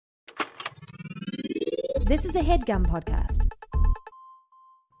This is a HeadGum podcast.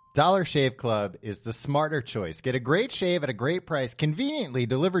 Dollar Shave Club is the smarter choice. Get a great shave at a great price, conveniently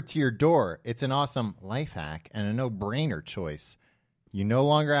delivered to your door. It's an awesome life hack and a no-brainer choice. You no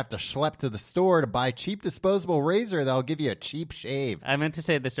longer have to schlep to the store to buy a cheap disposable razor that'll give you a cheap shave. I meant to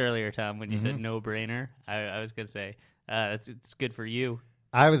say this earlier, Tom, when you said no-brainer. I was going to say, it's good for you.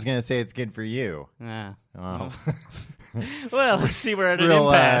 I was going to say it's good for you. Oh. Well, let's see, we're at an real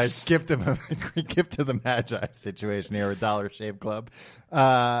impasse. gift to the Magi situation here with Dollar Shave Club.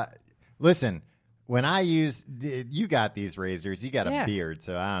 Listen, when I use, you got these razors, you got a beard,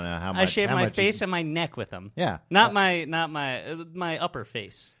 so I don't know how much. I shave my face and my neck with them. Yeah, not my upper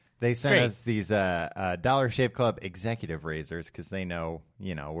face. They sent us these Dollar Shave Club executive razors because they know,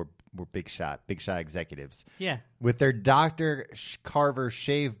 we're big shot executives. Yeah. With their Dr. Carver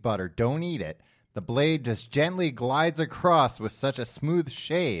shave butter, don't eat it. The blade just gently glides across with such a smooth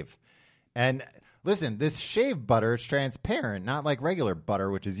shave. And listen, this shave butter is transparent, not like regular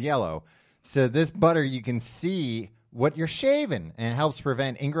butter, which is yellow. So this butter, you can see what you're shaving, and it helps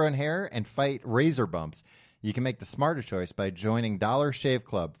prevent ingrown hair and fight razor bumps. You can make the smarter choice by joining Dollar Shave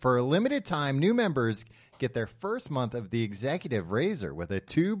Club. For a limited time, new members get their first month of the executive razor with a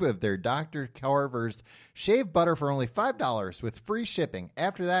tube of their Dr. Carver's shave butter for only $5 with free shipping.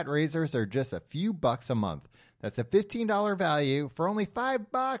 After that, razors are just a few bucks a month. That's a $15 value for only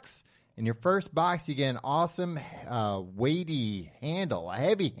 $5. In your first box, you get an awesome weighty handle, a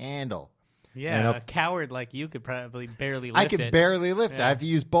heavy handle. Yeah, and a coward like you could probably barely lift it. I could barely lift it. Yeah. I have to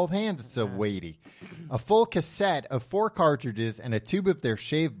use both hands. It's so weighty. A full cassette of 4 cartridges and a tube of their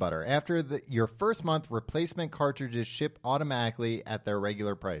shave butter. After your first month, replacement cartridges ship automatically at their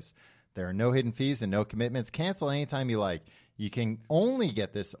regular price. There are no hidden fees and no commitments. Cancel anytime you like. You can only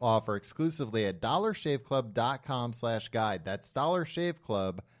get this offer exclusively at dollarshaveclub.com/guide. That's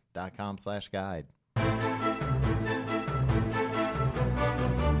dollarshaveclub.com/guide.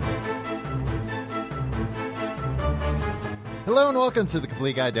 Hello and welcome to The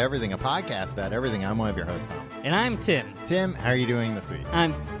Complete Guide to Everything, a podcast about everything. I'm one of your hosts, Tom. And I'm Tim. Tim, how are you doing this week?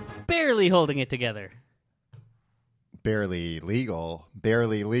 I'm barely holding it together. Barely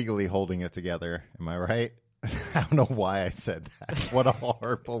legally holding it together. Am I right? I don't know why I said that. What a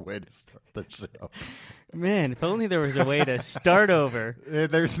horrible way to start the show. Man, if only there was a way to start over.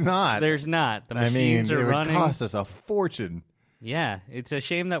 There's not. The's not. The machines are running. It would cost us a fortune. Yeah, it's a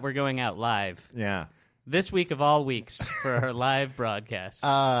shame that we're going out live. Yeah. This week of all weeks for our live broadcast.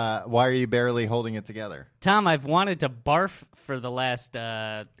 Why are you barely holding it together? Tom, I've wanted to barf for the last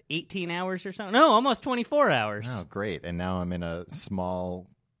 18 hours or so. No, almost 24 hours. Oh, great. And now I'm in a small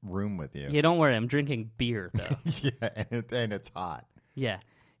room with you. Yeah, don't worry. I'm drinking beer, though. Yeah, and it's hot. Yeah.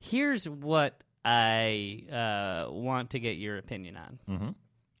 Here's what I want to get your opinion on. Mm-hmm.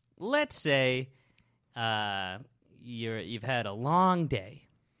 Let's say you've had a long day.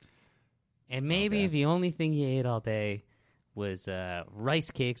 And maybe the only thing you ate all day was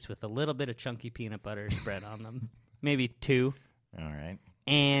rice cakes with a little bit of chunky peanut butter spread on them. Maybe 2. All right.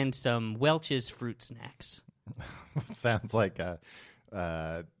 And some Welch's fruit snacks. Sounds like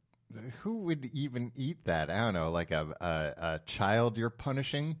who would even eat that? I don't know, like a child you're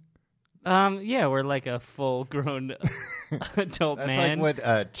punishing? Yeah, we're like a full-grown adult man. That's like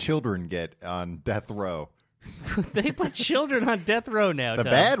what children get on death row. They put children on death row now, The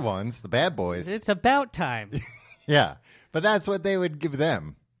Tom. bad ones, the bad boys. It's about time. Yeah, but that's what they would give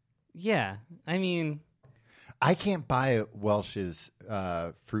them. Yeah, I mean... I can't buy Welch's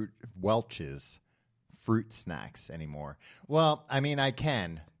fruit snacks anymore. Well, I mean, I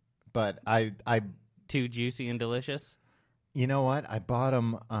can, but I Too juicy and delicious? You know what? I bought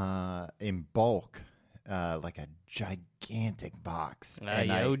them in bulk, like a gigantic box. And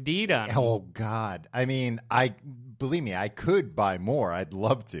you OD'd on 'em. Oh, God. I mean, believe me, I could buy more. I'd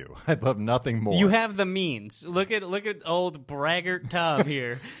love to. I'd love nothing more. You have the means. Look at old braggart Tom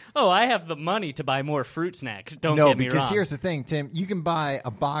here. Oh, I have the money to buy more fruit snacks. Don't get me wrong. No, because here's the thing, Tim. You can buy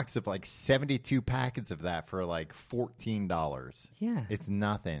a box of like 72 packets of that for like $14. Yeah. It's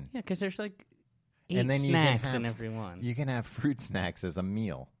nothing. Yeah, because there's like 8 And then snacks in every one. You can have fruit snacks as a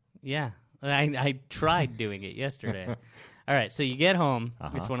meal. Yeah. I tried doing it yesterday. All right, so you get home.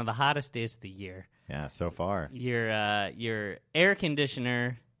 It's one of the hottest days of the year. Yeah, so far. Your air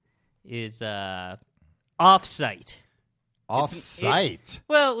conditioner is off-site. Off-site?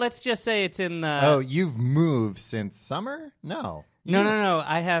 Well, let's just say it's in the... Oh, you've moved since summer? No. No.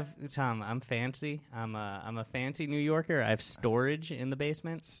 I have... Tom, I'm fancy. I'm a fancy New Yorker. I have storage in the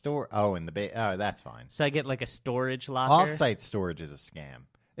basement. Oh, that's fine. So I get like a storage locker. Off-site storage is a scam.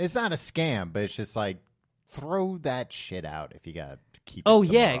 It's not a scam, but it's just like throw that shit out if you got to keep it Oh,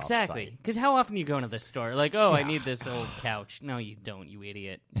 yeah, somewhere exactly. Because how often you go into the store? Like, I need this old couch. No, you don't, you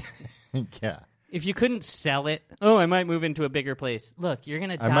idiot. off-site. Yeah. If you couldn't sell it, I might move into a bigger place. Look, you're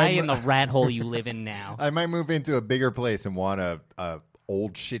going to die in the rat hole you live in now. I might move into a bigger place and want a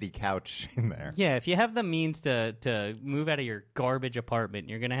old shitty couch in there. Yeah, if you have the means to move out of your garbage apartment,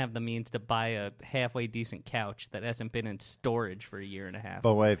 you're going to have the means to buy a halfway decent couch that hasn't been in storage for a year and a half.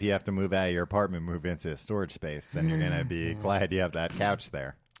 But what if you have to move out of your apartment, move into a storage space, then you're going to be glad you have that couch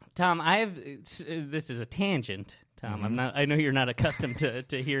there. Tom, this is a tangent. Tom, I know you're not accustomed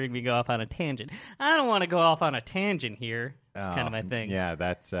to hearing me go off on a tangent. I don't want to go off on a tangent here. It's kind of my thing. Yeah,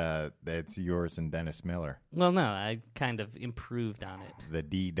 that's yours and Dennis Miller. Well, no, I kind of improved on it. The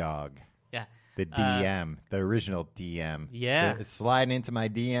D-Dog. Yeah. The DM, the original DM. Yeah. Slide into my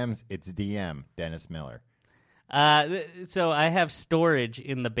DMs, it's DM, Dennis Miller. So I have storage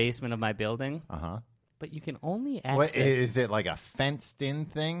in the basement of my building. Uh-huh. But you can only access... What, is it like a fenced-in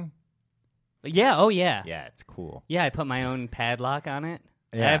thing? Yeah, oh yeah. Yeah, it's cool. Yeah, I put my own padlock on it.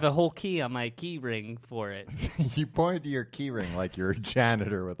 Yeah. I have a whole key on my key ring for it. You point to your key ring like you're a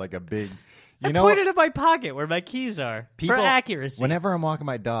janitor with like a big... I pointed at my pocket where my keys are for accuracy. Whenever I'm walking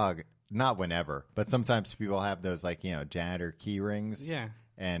my dog, not whenever, but sometimes people have those like, janitor key rings. Yeah.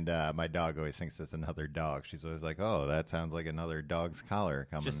 And my dog always thinks it's another dog. She's always like, "Oh, that sounds like another dog's collar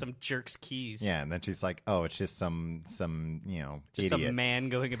coming." Just some jerk's keys. Yeah, and then she's like, "Oh, it's just some just idiot. some man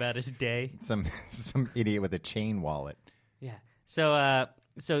going about his day. some idiot with a chain wallet." Yeah. So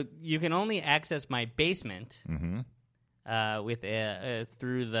you can only access my basement with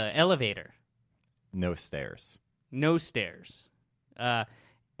through the elevator. No stairs. No stairs.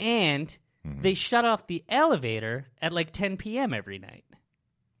 And they shut off the elevator at like 10 p.m. every night.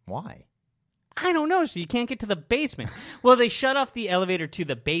 Why? I don't know, so you can't get to the basement. Well, they shut off the elevator to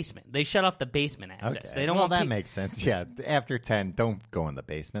the basement. They shut off the basement access. Okay. They don't well, want that makes sense. Yeah, after 10, don't go in the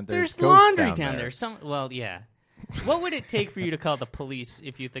basement. There's ghosts laundry down there. Well, yeah. What would it take for you to call the police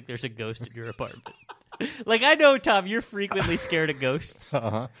if you think there's a ghost in your apartment? Like, I know, Tom, you're frequently scared of ghosts.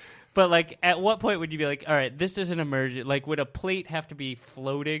 Uh-huh. But, like, at what point would you be like, all right, this is an emergency? Like, would a plate have to be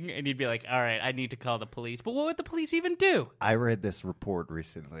floating? And you'd be like, all right, I need to call the police. But what would the police even do? I read this report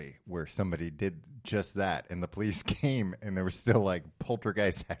recently where somebody did just that, and the police came, and there was still, like,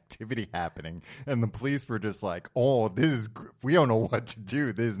 poltergeist activity happening. And the police were just like, oh, we don't know what to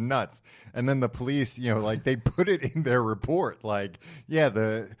do. This is nuts. And then the police, like, they put it in their report. Like,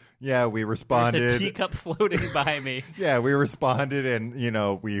 we responded. There's a teacup floating by me. Yeah, we responded, and,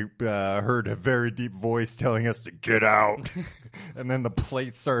 we heard a very deep voice telling us to get out. And then the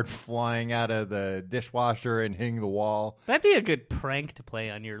plates started flying out of the dishwasher and hitting the wall. That'd be a good prank to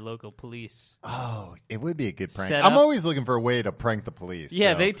play on your local police. Oh, it would be a good prank. Set I'm up. always looking for a way to prank the police.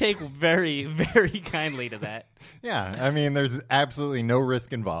 Yeah, so. they take very, very kindly to that. Yeah, I mean, there's absolutely no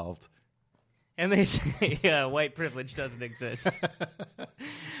risk involved. And they say white privilege doesn't exist.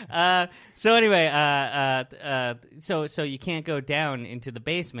 So anyway, so you can't go down into the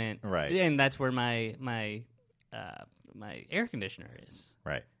basement, Right? And that's where my air conditioner is.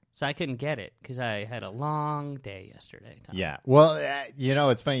 Right. So I couldn't get it because I had a long day yesterday. Tom. Yeah. Well,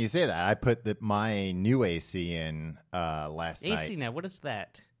 it's funny you say that. I put my new AC in last night. AC now, what is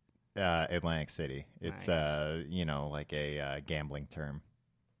that? Atlantic City. It's Nice. like a gambling term.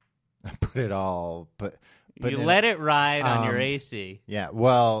 I put it all. You let it ride on your AC. Yeah.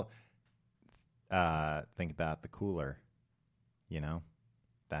 Well, think about the cooler.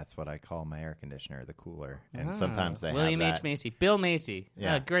 That's what I call my air conditioner, the cooler. And sometimes they William have H. Macy. Bill Macy.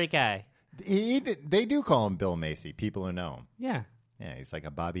 Yeah. Great guy. They do call him Bill Macy, people who know him. Yeah. Yeah, he's like a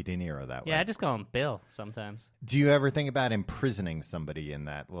Bobby De Niro that way. Yeah, I just call him Bill sometimes. Do you ever think about imprisoning somebody in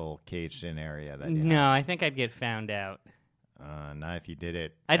that little caged-in area? No, I think I'd get found out. Not if you did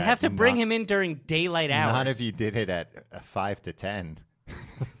it. I'd have to bring him in during daylight hours. Not if you did it at 5 to 10.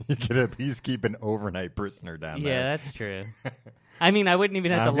 You could at least keep an overnight prisoner down there. Yeah, that's true. I mean, I wouldn't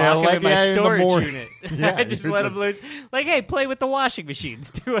even have to Yeah, lock him in my in the storage morning. unit. Yeah, I'd just you let him loose. Like, hey, play with the washing machines.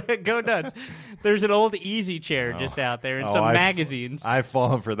 Do it. Go nuts. There's an old easy chair just out there and some magazines. I've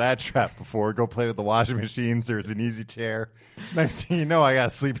fallen for that trap before. Go play with the washing machines. There's an easy chair. Next thing you know, I got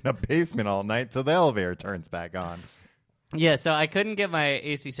to sleep in a basement all night till the elevator turns back on. Yeah, so I couldn't get my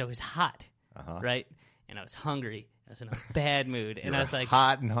AC, so it was hot, Uh-huh. right? And I was hungry. I was in a bad mood. And I was like,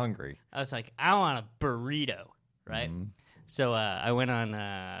 hot and hungry. I was like, I want a burrito, right? Mm-hmm. So I went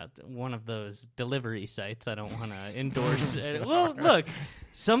on one of those delivery sites. I don't want to endorse. Well, look,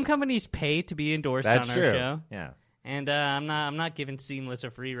 some companies pay to be endorsed That's on true. our show. Yeah. And I'm not giving Seamless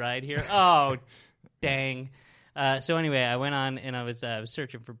a free ride here. Oh, dang. So anyway, I went on and I was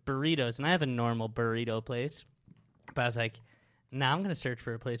searching for burritos, and I have a normal burrito place, but I was like, now I'm going to search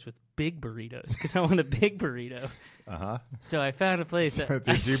for a place with big burritos because I want a big burrito. Uh-huh. So I found a place. So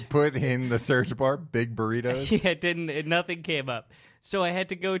did you put in the search bar big burritos? Yeah, it didn't. Nothing came up. So I had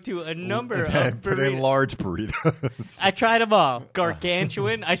to go to a number of Put in burritos. large burritos. I tried them all.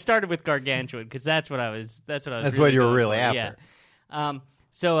 Gargantuan. I started with gargantuan because that's what I was. That's what you were going really for. after. Yeah.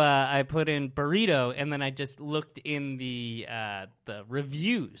 So I put in burrito, and then I just looked in the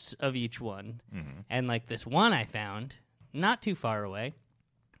reviews of each one, and like this one I found not too far away.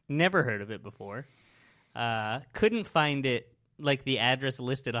 Never heard of it before. Couldn't find it, like the address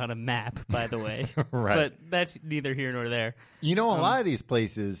listed on a map, by the way. Right. But that's neither here nor there. You know, a lot of these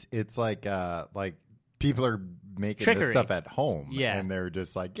places, it's like people are making Trickery. this stuff at home. Yeah. And they're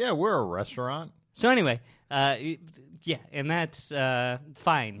just like, yeah, we're a restaurant. So anyway, yeah, and that's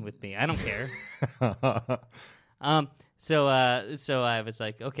fine with me. I don't care. So I was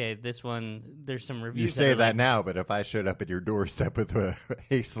like, okay, this one, there's some reviews. You say that like, now, but if I showed up at your doorstep with a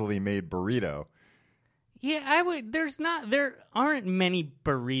hastily made burrito. Yeah, I would. There aren't many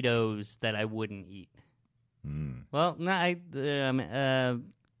burritos that I wouldn't eat. Well, no,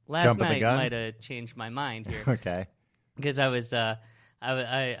 last Jumping the night gun? might have changed my mind here Okay. because I was I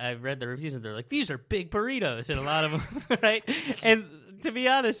read the reviews and they're like, these are big burritos, and a lot of them, right? And to be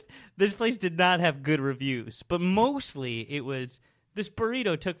honest, this place did not have good reviews, but mostly it was this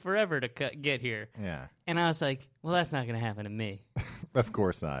burrito took forever to get here. Yeah. And I was like, well, that's not going to happen to me. Of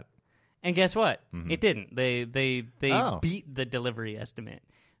course not. And guess what? It didn't. They Oh. beat the delivery estimate.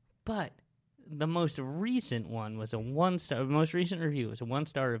 But the most recent one was a 1-star. Most recent review was a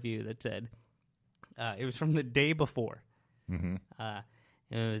 1-star review that said it was from the day before. Mm-hmm.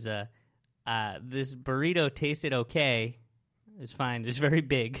 It was this burrito tasted okay. It's fine. It's very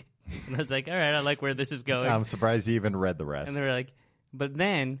big. And I was like, all right, I like where this is going. I'm surprised you even read the rest. And they were like, but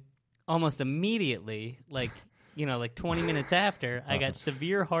then almost immediately, like 20 minutes after, I got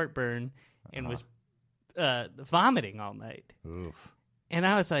severe heartburn and was vomiting all night. Oof. And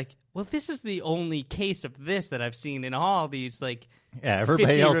I was like, well, this is the only case of this that I've seen in all these, like, Yeah,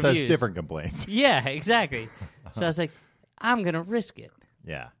 everybody 50 else reviews. has different complaints. Yeah, exactly. So I was like, I'm going to risk it.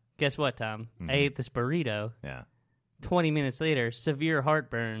 Yeah. Guess what, Tom? I ate this burrito. Yeah. 20 minutes later, severe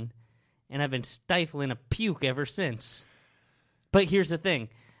heartburn, and I've been stifling a puke ever since. But here's the thing.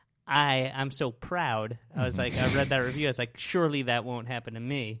 I'm so proud. I was like, I read that review. I was like, surely that won't happen to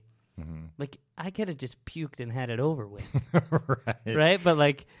me. Like, I could have just puked and had it over with. Right? But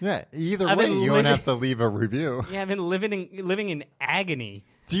like, Yeah. Either I've way, been you wouldn't living- have to leave a review. yeah, I've been living in agony.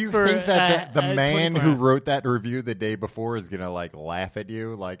 Do you for, think that the man 24 who hours. wrote that review the day before is gonna like laugh at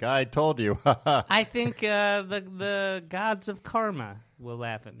you? Like, I told you. I think the gods of karma will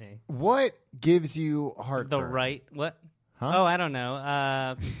laugh at me. What gives you heartburn? The right what? Huh? Oh, I don't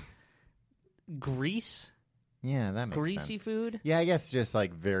know. Grease, Yeah, that makes greasy sense. food. Yeah, I guess just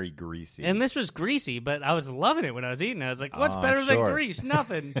like very greasy. And this was greasy, but I was loving it when I was eating it. I was like, what's Oh, better I'm than sure. grease?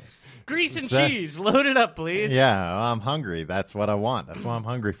 Nothing. Grease and So- cheese. Load it up, please. Yeah, I'm hungry. That's what I want. That's what I'm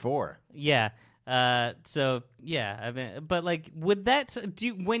hungry for. Yeah. So, yeah. I mean, but, like, would that...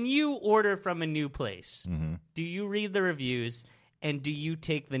 when you order from a new place, do you read the reviews, and do you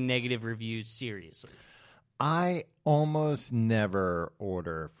take the negative reviews seriously? I almost never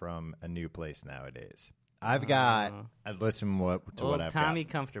order from a new place nowadays. I've got... listen to what Old I've Tommy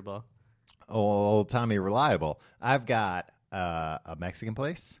Comfortable. got. Old Tommy Reliable. I've got a Mexican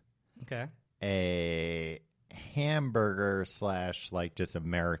place. Okay. A hamburger / like just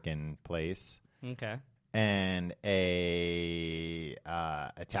American place, Okay. and a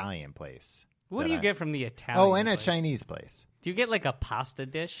Italian place. What that do you I- get from the Italian Oh, and a place? Chinese place. Do you get, like, a pasta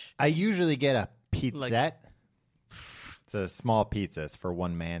dish? I usually get a pizzette. Like- It's a small pizza. It's for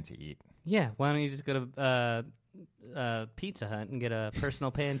one man to eat. Yeah. Why don't you just go to Pizza Hut and get a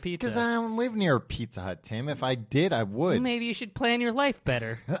personal pan pizza? Because I don't live near Pizza Hut, Tim. If I did, I would. Maybe you should plan your life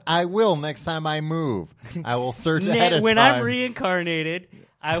better. I will next time I move. I will search ahead of When time. I'm reincarnated,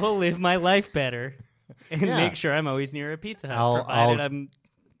 I will live my life better and Yeah. make sure I'm always near a Pizza Hut, I'll provided I'm...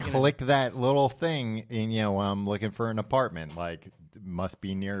 click that little thing, and when I'm looking for an apartment, like must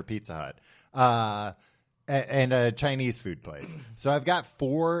be near a Pizza Hut, and a Chinese food place. So I've got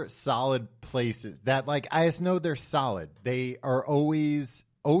 4 solid places that, like, I just know they're solid. They are always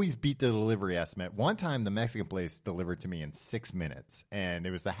beat the delivery estimate. One time, the Mexican place delivered to me in 6 minutes, and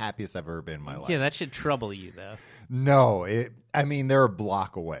it was the happiest I've ever been in my life. Yeah, that should trouble you, though. No, I mean, they're a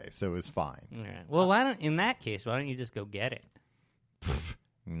block away, so it was fine. All right. Well, in that case, why don't you just go get it?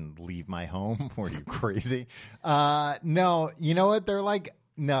 And leave my home? Were you crazy? No, you know what? They're like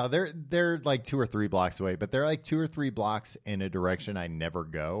No, they're like 2 or 3 blocks away, but they're like 2 or 3 blocks in a direction I never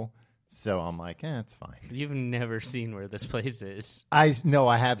go. So I'm like, it's fine. You've never seen where this place is. No,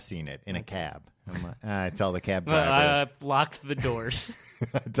 I have seen it in a cab. I'm like, I tell the cab driver. I've locked the doors.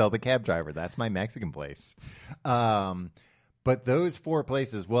 I tell the cab driver, that's my Mexican place. But those 4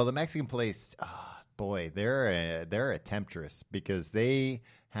 places, well, the Mexican place, boy, they're a temptress because they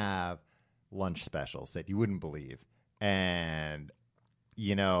have lunch specials that you wouldn't believe. And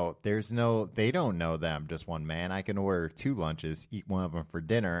they don't know that I'm just one man. I can order 2 lunches, eat one of them for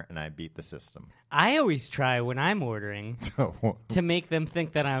dinner, and I beat the system. I always try when I'm ordering to make them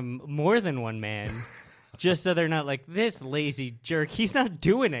think that I'm more than one man, just so they're not like, this lazy jerk. He's not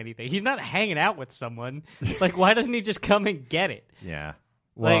doing anything. He's not hanging out with someone. Like, why doesn't he just come and get it? Yeah.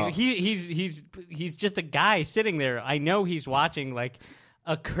 Well, Like, he's just a guy sitting there. I know he's watching, like,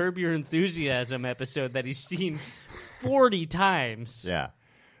 a Curb Your Enthusiasm episode that he's seen 40 times. Yeah.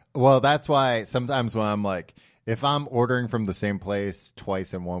 Well, that's why sometimes when I'm like, if I'm ordering from the same place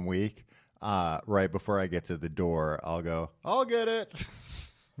twice in 1 week, right before I get to the door, I'll go, I'll get it.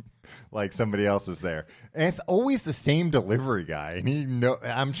 Like somebody else is there. And it's always the same delivery guy. And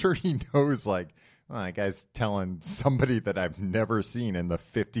I'm sure he knows, like, that guy's telling somebody that I've never seen in the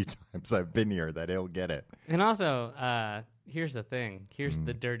 50 times I've been here that he'll get it. And also, here's the thing. Here's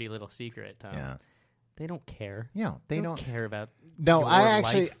the dirty little secret, Tom. Yeah. They don't care. Yeah, they don't care about No, your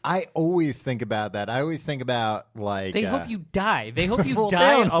I always think about that. I always think about, like... They hope you die. They hope you well, die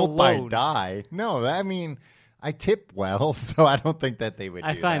they don't alone. hope I die. No, I mean, I tip well, so I don't think that they would do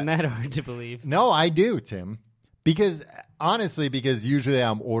I find that hard to believe. No, I do, Tim. Because, honestly, usually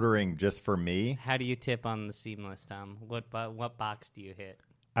I'm ordering just for me. How do you tip on the seamless, Tom? What box do you hit?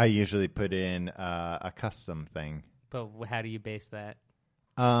 I usually put in a custom thing. But how do you base that?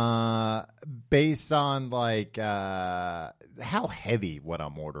 Based on, like, how heavy what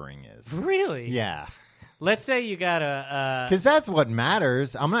I'm ordering is. Really? Yeah. Let's say you got a... Because that's what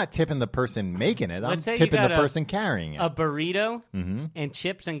matters. I'm not tipping the person making it. I'm tipping the person carrying it. A burrito and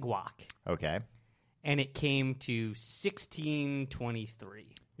chips and guac. Okay. And it came to $16.23.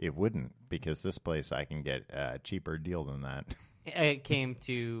 It wouldn't, because this place I can get a cheaper deal than that. It came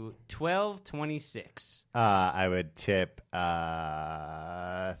to $12.26. I would tip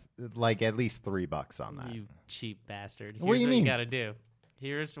like at least $3 on that. You cheap bastard. What do you mean? You got to do.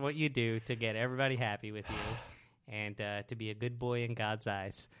 Here's what you do to get everybody happy with you and to be a good boy in God's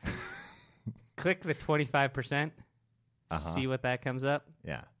eyes. Click the 25%. See what that comes up.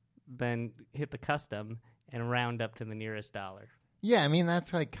 Yeah. Then hit the custom and round up to the nearest dollar. Yeah, I mean,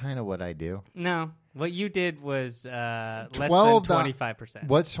 that's like kind of what I do. No, what you did was less than 25%.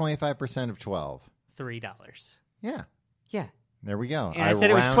 What's 25% of 12? $3. Yeah. Yeah. There we go. And I said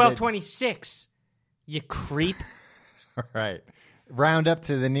it was $12.26. You creep. All right. Round up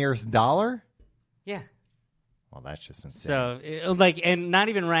to the nearest dollar? Yeah. Well, that's just insane. So, and not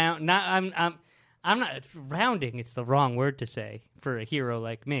even round. I'm not rounding. It's the wrong word to say for a hero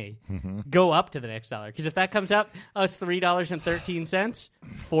like me. Go up to the next dollar, because if that comes up, it's $3.13,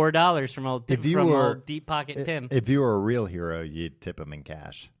 $4 from old deep pocket Tim. If you were a real hero, you'd tip him in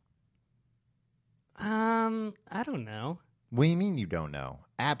cash. I don't know. What do you mean you don't know?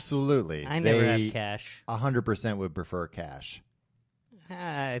 Absolutely. I never have cash. 100% would prefer cash.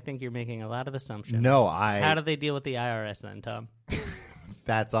 I think you're making a lot of assumptions. No, How do they deal with the IRS then, Tom?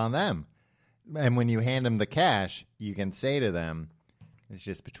 That's on them. And when you hand them the cash, you can say to them, it's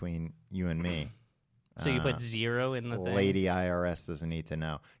just between you and me. So you put 0 in the thing? Lady IRS doesn't need to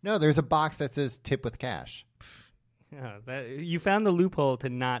know. No, there's a box that says tip with cash. You found the loophole to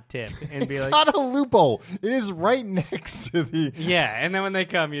not tip and be it's like, not a loophole. It is right next to the. Yeah, and then when they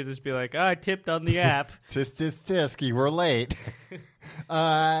come, you just be like, I tipped on the app. Tisk, tisk, tisk, you were late.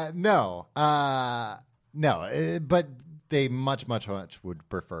 No, but they much would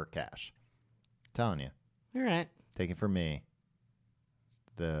prefer cash. I'm telling you. All right. Take it from me,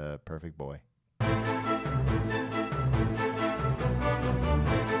 the perfect boy.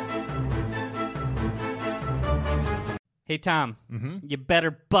 Hey, Tom, you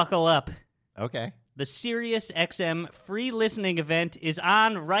better buckle up. Okay. The Sirius XM free listening event is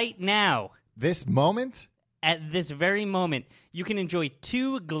on right now. This moment? At this very moment, you can enjoy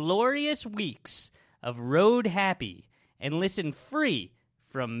 2 glorious weeks of Road Happy and listen free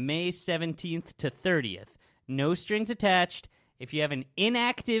from May 17th to 30th. No strings attached. If you have an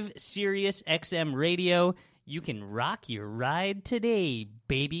inactive Sirius XM radio, you can rock your ride today,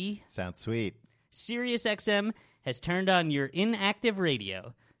 baby. Sounds sweet. Sirius XM has turned on your inactive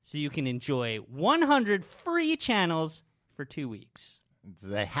radio so you can enjoy 100 free channels for 2 weeks.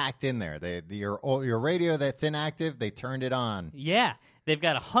 They hacked in there. Your radio that's inactive, they turned it on. Yeah. They've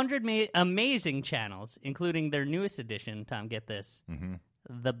got 100 amazing channels, including their newest edition, Tom, get this,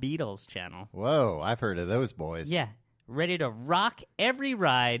 the Beatles channel. Whoa, I've heard of those boys. Yeah. Ready to rock every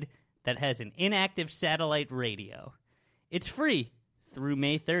ride that has an inactive satellite radio. It's free through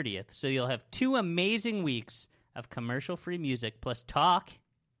May 30th, so you'll have 2 amazing weeks of commercial-free music plus talk,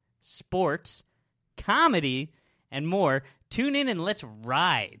 sports, comedy, and more. Tune in and let's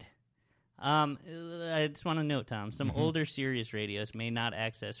ride. I just want to note, Tom, some older Sirius radios may not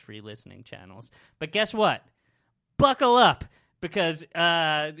access free listening channels. But guess what? Buckle up, because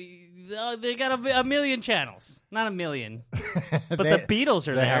they got a million channels. Not a million, but the Beatles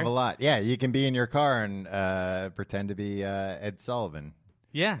are there. They have a lot. Yeah, you can be in your car and pretend to be Ed Sullivan.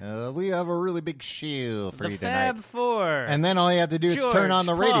 Yeah. We have a really big show for the you tonight. Fab Four. And then all you have to do is George, turn on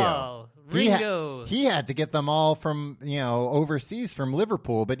the radio. Paul, Ringo. He had to get them all from, overseas from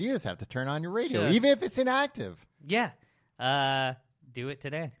Liverpool, but you just have to turn on your radio, even if it's inactive. Yeah. Do it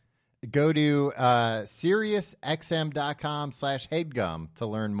today. Go to SiriusXM.com/headgum to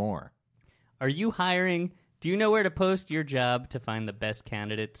learn more. Are you hiring? Do you know where to post your job to find the best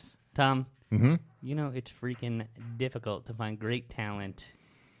candidates, Tom? Mm-hmm. It's freaking difficult to find great talent.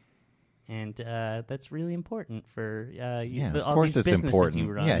 And that's really important for all these businesses important.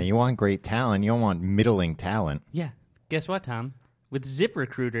 You run. Yeah, you want great talent. You don't want middling talent. Yeah. Guess what, Tom? With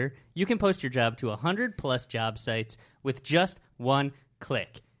ZipRecruiter, you can post your job to 100-plus job sites with just one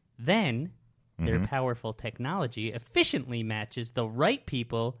click. Then, their powerful technology efficiently matches the right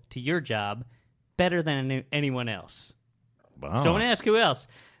people to your job better than anyone else. Wow. Don't ask who else.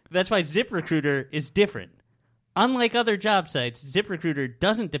 That's why ZipRecruiter is different. Unlike other job sites, ZipRecruiter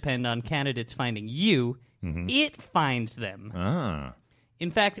doesn't depend on candidates finding you. It finds them. Ah.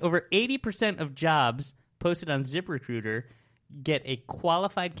 In fact, over 80% of jobs posted on ZipRecruiter get a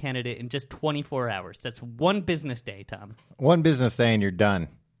qualified candidate in just 24 hours. That's one business day, Tom. One business day and you're done.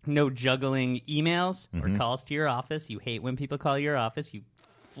 No juggling emails or calls to your office. You hate when people call your office. You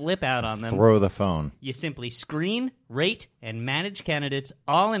flip out on them. Throw the phone. You simply screen, rate, and manage candidates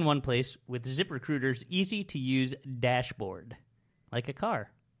all in one place with ZipRecruiter's easy-to-use dashboard, like a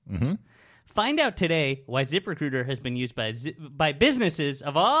car. Find out today why ZipRecruiter has been used by businesses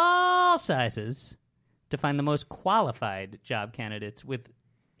of all sizes to find the most qualified job candidates with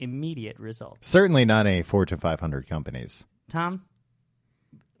immediate results. Certainly not any Fortune 500 companies. Tom,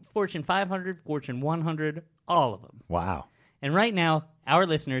 Fortune 500, Fortune 100, all of them. Wow. And right now, our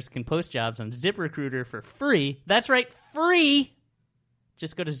listeners can post jobs on ZipRecruiter for free. That's right, free!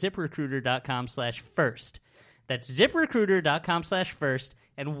 Just go to ZipRecruiter.com/first. That's ZipRecruiter.com/first.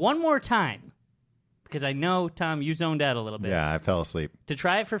 And one more time, because I know, Tom, you zoned out a little bit. Yeah, I fell asleep. To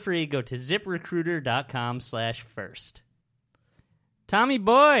try it for free, go to ZipRecruiter.com/first. Tommy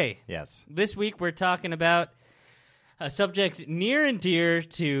boy! Yes. This week we're talking about a subject near and dear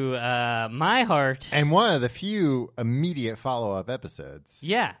to my heart. And one of the few immediate follow-up episodes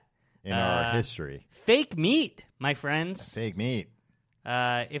in our history. Fake meat, my friends. Fake meat.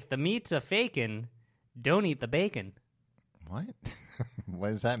 If the meat's a fakin', don't eat the bacon. What? What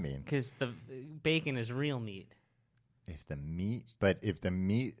does that mean? Because the bacon is real meat. If the meat,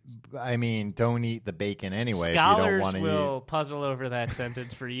 I mean, don't eat the bacon anyway. Scholars if you don't will puzzle over that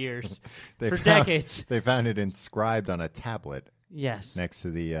sentence for years, for found, decades. They found it inscribed on a tablet. Yes. Next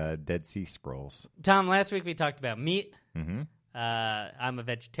to the Dead Sea Scrolls. Tom, last week we talked about meat. Mm-hmm. I'm a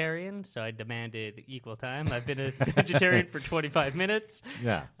vegetarian, so I demanded equal time. I've been a vegetarian for 25 minutes.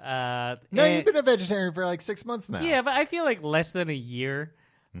 Yeah. You've been a vegetarian for like 6 months now. Yeah, but I feel like less than a year,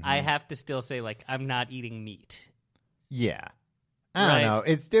 I have to still say, like, I'm not eating meat. Yeah. I don't know.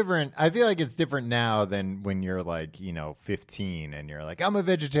 It's different. I feel like it's different now than when you're like, 15 and you're like, I'm a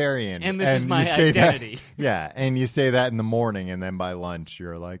vegetarian. And this is my identity. Yeah. And you say that in the morning and then by lunch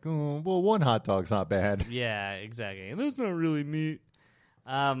you're like, oh, well, one hot dog's not bad. Yeah, exactly. And that's not really meat.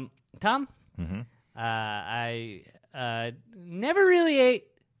 Tom, I never really ate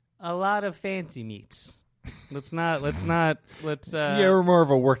a lot of fancy meats. Let's yeah, we're more of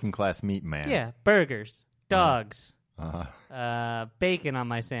a working class meat man. Yeah, burgers, dogs. Bacon on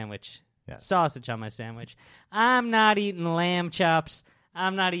my sandwich. Yes. Sausage on my sandwich. I'm not eating lamb chops.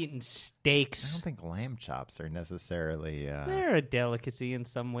 I'm not eating steaks. I don't think lamb chops are necessarily... They're a delicacy in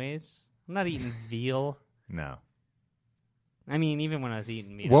some ways. I'm not eating veal. No. I mean, even when I was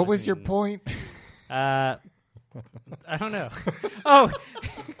eating meat. What was your point? I don't know. Oh,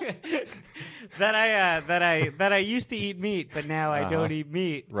 that I used to eat meat, but now I don't eat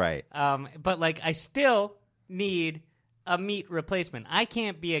meat. Right. But like I still need a meat replacement. I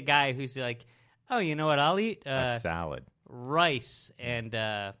can't be a guy who's like, oh, you know what I'll eat? A salad. rice, and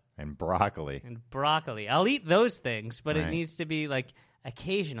broccoli. I'll eat those things, but Right. it needs to be like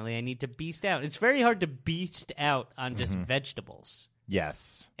occasionally I need to beast out. It's very hard to beast out on just vegetables.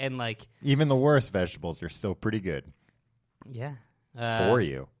 Yes. And like Even the worst vegetables are still pretty good yeah. for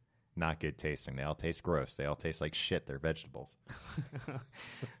you. Not good tasting. They all taste gross. They all taste like shit. They're vegetables.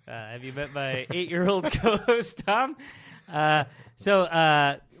 Have you met my 8-year-old co-host, Tom?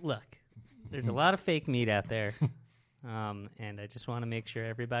 Look, there's a lot of fake meat out there. And I just want to make sure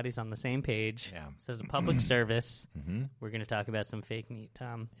everybody's on the same page. Yeah. So as a public service, we're going to talk about some fake meat,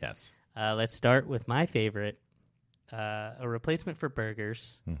 Tom. Yes. Let's start with my favorite, a replacement for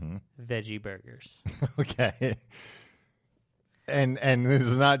burgers, veggie burgers. Okay. And this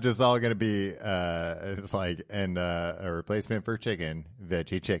is not just all going to be a replacement for chicken,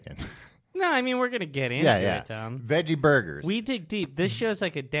 veggie chicken. No, I mean, we're going to get into it, Tom. Veggie burgers. We dig deep. This show's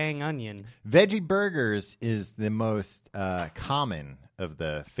like a dang onion. Veggie burgers is the most common of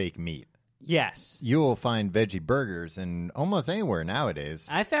the fake meat. Yes. You will find veggie burgers in almost anywhere nowadays.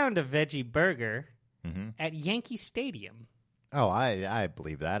 I found a veggie burger at Yankee Stadium. Oh, I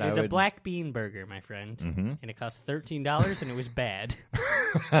believe that. It was a black bean burger, my friend, and it cost $13, and it was bad.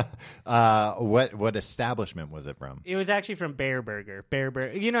 What establishment was it from? It was actually from Bear Burger.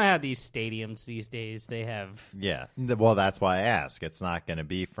 You know how these stadiums these days, they have... Yeah. Well, that's why I ask. It's not going to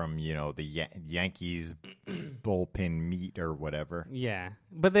be from, the Yankees bullpen meat or whatever. Yeah.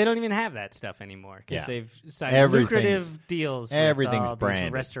 But they don't even have that stuff anymore because they've signed lucrative deals with all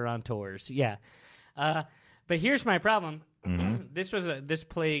these restaurateurs. Yeah. But here's my problem. This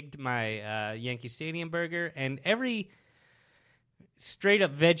plagued my Yankee Stadium burger, and every straight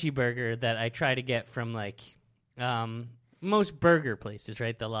up veggie burger that I try to get from like most burger places,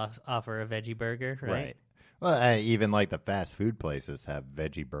 right? They'll offer a veggie burger, right? Well, even like the fast food places have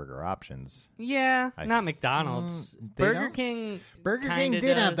veggie burger options. Yeah, not McDonald's. Burger King. Burger King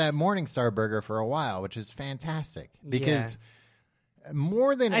did have that Morningstar burger for a while, which is fantastic because.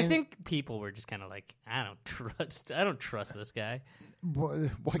 More than I think people were just kind of like, I don't trust this guy.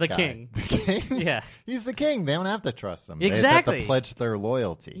 What the guy? king. The king? Yeah. He's the king. They don't have to trust him. Exactly. They just have to pledge their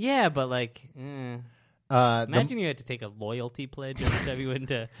loyalty. Yeah, but like, imagine you had to take a loyalty pledge every time you went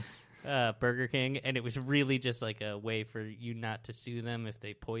to Burger King, and it was really just like a way for you not to sue them if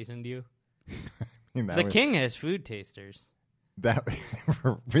they poisoned you. The king has food tasters. That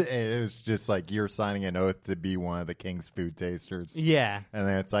it was just like you're signing an oath to be one of the king's food tasters. Yeah, and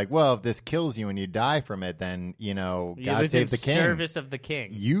then it's like, well, if this kills you and you die from it, then God save the king. Service of the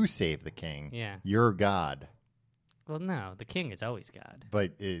king. You save the king. Yeah, you're God. Well, no, the king is always God.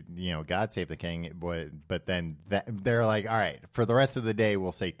 But God save the king. But then they're like, all right, for the rest of the day,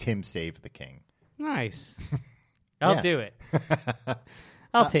 we'll say Tim saved the king. Nice. I'll do it.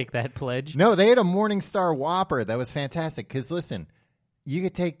 I'll take that pledge. No, they had a Morningstar Whopper. That was fantastic. Because, listen, you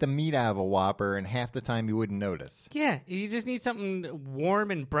could take the meat out of a Whopper, and half the time you wouldn't notice. Yeah, you just need something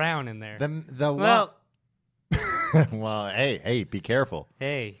warm and brown in there. Well, hey, be careful.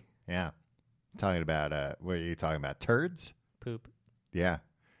 Hey. Yeah. Talking about, what are you talking about? Turds? Poop. Yeah.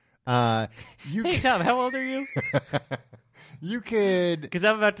 Hey, Tom, how old are you? You could... Because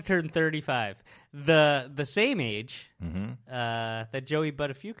I'm about to turn 35. The same age that Joey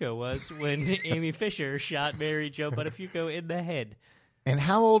Buttafuoco was when Amy Fisher shot Mary Jo Buttafuoco in the head. And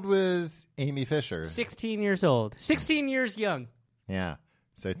how old was Amy Fisher? 16 years old. 16 years young. Yeah.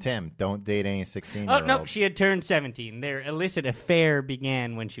 So, Tim, don't date any 16-year-olds. Oh, no, she had turned 17. Their illicit affair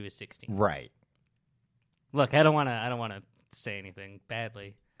began when she was 16. Right. Look, I don't want to say anything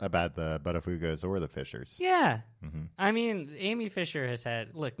badly. About the Buttafuocos or the Fishers. Yeah. I mean, Amy Fisher has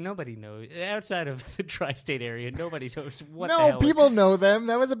had... Look, nobody knows. Outside of the tri-state area, nobody knows what the hell... No, people know them.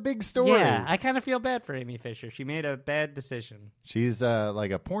 That was a big story. Yeah, I kind of feel bad for Amy Fisher. She made a bad decision. She's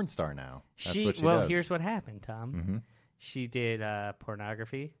like a porn star now. That's what she does. Here's what happened, Tom. She did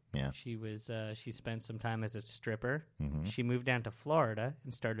pornography. Yeah. She spent some time as a stripper. She moved down to Florida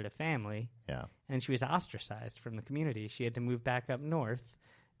and started a family. Yeah. And she was ostracized from the community. She had to move back up north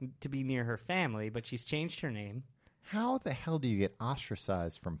to be near her family, but she's changed her name. How the hell do you get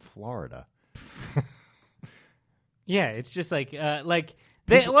ostracized from Florida? Yeah, it's just like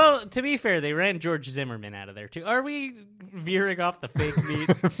well, to be fair, they ran George Zimmerman out of there too. Are we veering off the fake meat?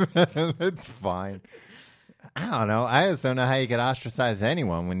 It's fine. I don't know. I just don't know how you get ostracized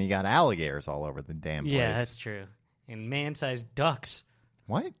anyone when you got alligators all over the damn place. Yeah, that's true. And man-sized ducks.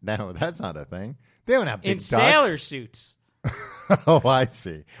 What? No, that's not a thing. They don't have big ducks. In sailor suits. Oh, I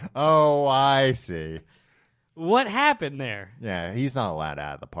see. What happened there? Yeah, he's not allowed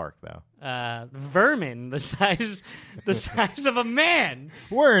out of the park, though. Vermin the size of a man.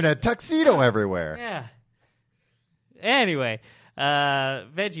 Wearing a tuxedo everywhere. Yeah. Anyway,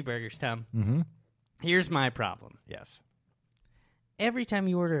 veggie burgers, Tom. Mm-hmm. Here's my problem. Yes. Every time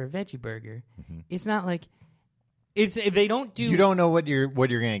you order a veggie burger, it's not like they don't do. You don't know what you're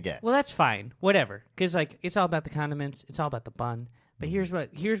gonna get. Well, that's fine, whatever, because like it's all about the condiments, it's all about the bun. But here's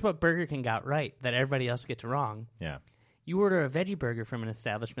what Burger King got right that everybody else gets wrong. Yeah. You order a veggie burger from an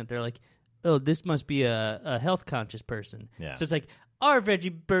establishment, they're like, oh, this must be a health conscious person. Yeah. So it's like our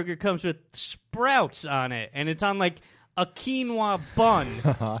veggie burger comes with sprouts on it, and it's on like a quinoa bun.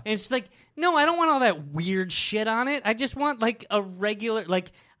 And it's like, no, I don't want all that weird shit on it. I just want like a regular,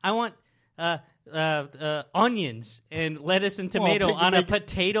 like I want onions and lettuce and tomato on a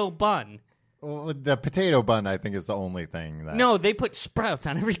potato bun. Well, the potato bun, I think, is the only thing that... No, they put sprouts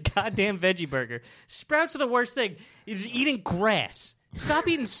on every goddamn veggie burger. Sprouts are the worst thing. It's eating grass. Stop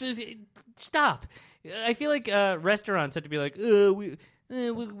eating... Stop. I feel like restaurants have to be like,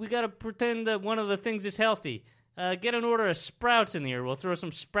 we got to pretend that one of the things is healthy. Get an order of sprouts in here. We'll throw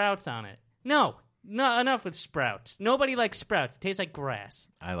some sprouts on it. No, enough with sprouts. Nobody likes sprouts. It tastes like grass.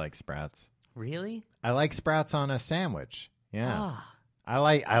 I like sprouts. Really? I like sprouts on a sandwich. Yeah. Ah. I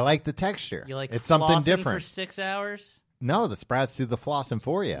like the texture. You like it's something flossing different. for 6 hours? No, the sprouts do the flossing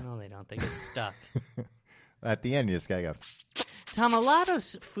for you. No, they don't. They get stuck. At the end, you just gotta go. Tom, a lot of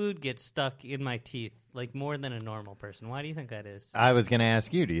food gets stuck in my teeth, like more than a normal person. Why do you think that is? I was gonna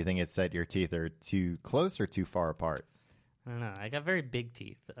ask you. Do you think it's that your teeth are too close or too far apart? I don't know. I got very big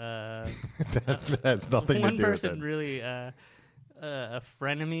teeth. That has nothing to do One with person it. really, a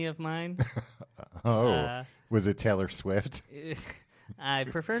frenemy of mine. Was it Taylor Swift? I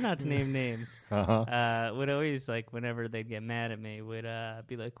prefer not to name names. Would always, like, whenever they'd get mad at me, would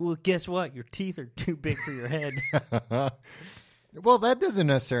be like, well, guess what? Your teeth are too big for your head. Well, that doesn't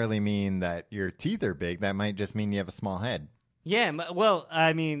necessarily mean that your teeth are big. That might just mean you have a small head. Yeah, well,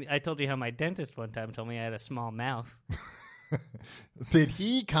 I mean, I told you how my dentist one time told me I had a small mouth. Did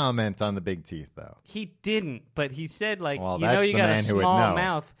he comment on the big teeth, though? He didn't, but he said, like, well, you know, you got a who would small know.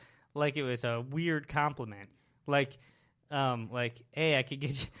 mouth, like it was a weird compliment. Like, hey, I could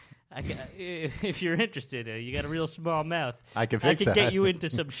get you, if you're interested, you got a real small mouth. I could fix that. Get you into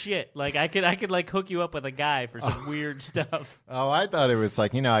some shit. Like, I could like hook you up with a guy for some weird stuff. Oh, I thought it was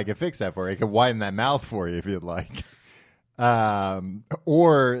like, I could fix that for you. I could widen that mouth for you if you'd like.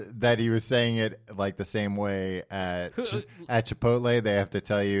 Or that he was saying it like the same way at Chipotle. They have to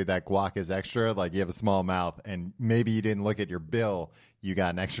tell you that guac is extra. Like, you have a small mouth, and maybe you didn't look at your bill. You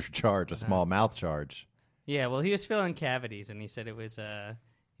got an extra charge, a small mouth charge. Yeah, well, he was filling cavities, and he said it was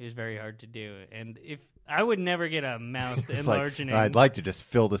very hard to do. And if I would never get a mouth enlarging, like, I'd like to just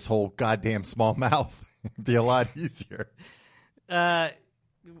fill this whole goddamn small mouth. It'd be a lot easier. I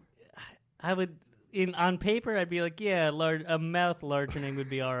would. On paper, I'd be like, yeah, a mouth largening would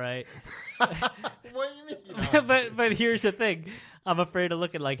be all right. What do you mean? But here's the thing. I'm afraid of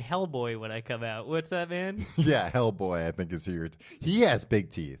looking like Hellboy when I come out. What's that, man? Yeah, Hellboy, I think is who he has big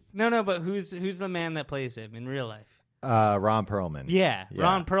teeth. No, but who's the man that plays him in real life? Ron Perlman. Yeah,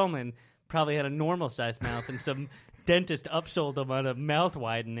 Ron Perlman probably had a normal-sized mouth, and some dentist upsold him on a mouth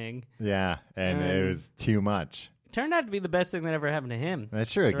widening. Yeah, and it was too much. Turned out to be the best thing that ever happened to him.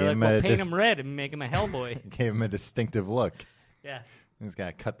 That's true. Paint him red and make him a Hellboy. Gave him a distinctive look. Yeah. He's got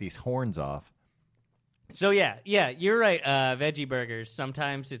to cut these horns off. So, yeah, you're right. Veggie burgers,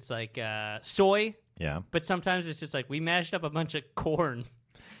 sometimes it's like soy. Yeah. But sometimes it's just like we mashed up a bunch of corn.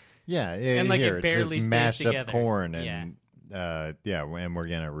 Yeah. And like here, it barely just stays mashed together. up corn. And, and we're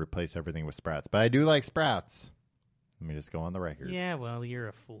going to replace everything with sprouts. But I do like sprouts. Let me just go on the record. Yeah, well, you're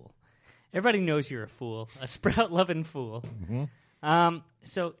a fool. Everybody knows you're a fool. A sprout-loving fool. Mm-hmm.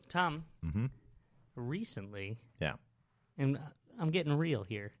 So, Tom, recently... Yeah. And I'm getting real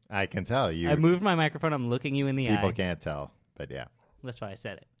here. I can tell. I moved my microphone. I'm looking you in the eye. People can't tell, but yeah. That's why I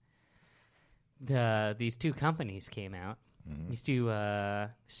said it. These two companies came out. Mm-hmm. These two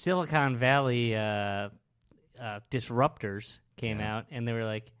Silicon Valley disruptors came out, and they were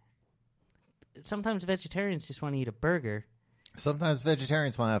like, sometimes vegetarians just want to eat a burger. Sometimes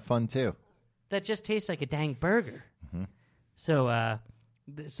vegetarians want to have fun, too. That just tastes like a dang burger. Mm-hmm. So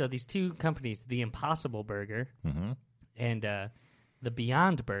so these two companies, the Impossible Burger and the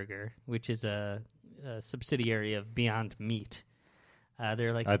Beyond Burger, which is a subsidiary of Beyond Meat,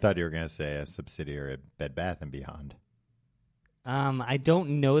 they're like... I thought you were going to say a subsidiary of Bed Bath & Beyond. I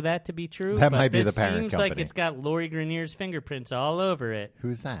don't know that to be true. That might be the parent seems company. like it's got Lori Grenier's fingerprints all over it.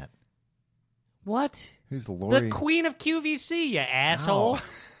 Who's that? What? Who's Lori? The queen of QVC, you asshole. Oh.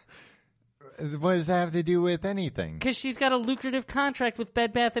 What does that have to do with anything? Because she's got a lucrative contract with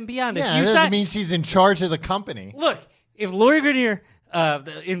Bed Bath & Beyond. Yeah, that doesn't mean she's in charge of the company. Look, if Lori Grenier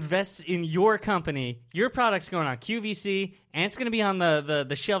invest in your company. Your product's going on QVC, and it's going to be on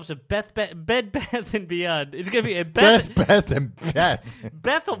the shelves of Bed Bath and Beyond. It's going to be a Beth and Beth.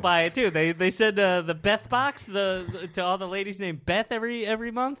 Beth will buy it too. They said the Beth box to all the ladies named Beth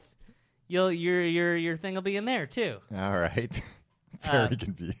every month. Your thing will be in there too. All right. Very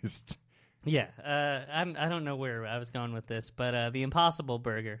confused. Yeah, I don't know where I was going with this, but the Impossible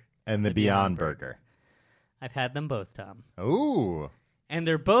Burger and the Beyond Burger. I've had them both, Tom. Ooh. And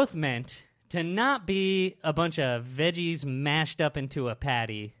they're both meant to not be a bunch of veggies mashed up into a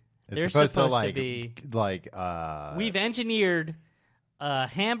patty. They're supposed to be we've engineered a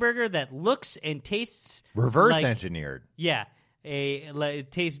hamburger that looks and tastes reverse engineered. Yeah,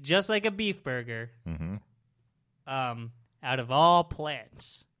 it tastes just like a beef burger. Mm-hmm. Out of all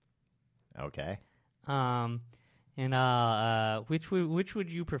plants. Okay. And which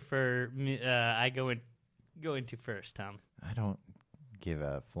would you prefer? I go into first, Tom. I don't give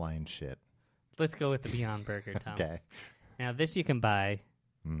a flying shit. Let's go with the Beyond Burger, Tom. Okay. Now this you can buy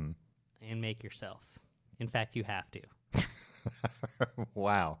and make yourself. In fact, you have to.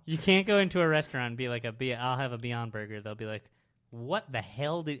 Wow. You can't go into a restaurant and be like, I'll have a Beyond Burger. They'll be like, what the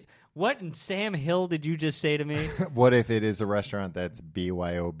hell what in Sam Hill did you just say to me? What if it is a restaurant that's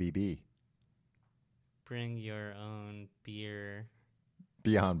BYOBB? Bring your own beer.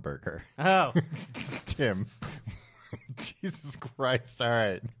 Beyond Burger. Oh. Tim. Jesus Christ. All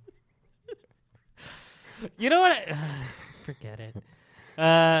right. You know what? Forget it.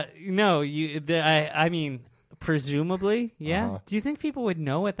 No, I mean, presumably, yeah. Uh-huh. Do you think people would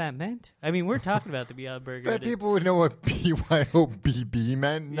know what that meant? I mean, we're talking about the Beyond Burger. That people would know what BYOBB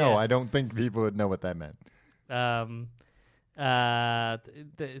meant? No, Yeah. I don't think people would know what that meant.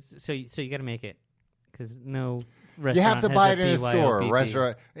 So you got to make it because no restaurant. You have to has buy a it in a store, BYOBB.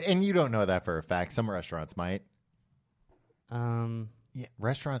 restaurant, and you don't know that for a fact. Some restaurants might. Yeah,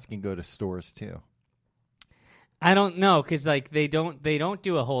 restaurants can go to stores too. I don't know because like they don't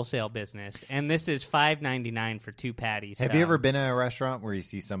do a wholesale business, and this is $5.99 for 2 patties. Have you ever been in a restaurant where you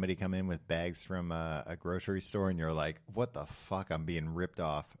see somebody come in with bags from a grocery store, and you're like, "What the fuck? I'm being ripped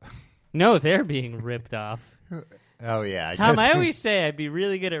off." No, they're being ripped off. Oh yeah, Tom, guess. I always say I'd be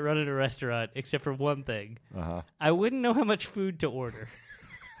really good at running a restaurant, except for one thing. I wouldn't know how much food to order.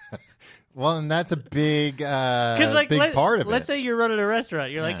 Well, and that's a big, big like, part of it. Let's say you're running a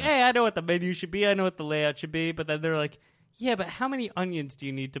restaurant. You're like, hey, I know what the menu should be. I know what the layout should be. But then they're like, yeah, but how many onions do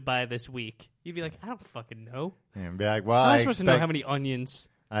you need to buy this week? You'd be like, I don't fucking know. And be like, well, How am I supposed to know how many onions?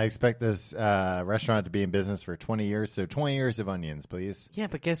 I expect this restaurant to be in business for 20 years, so 20 years of onions, please. Yeah,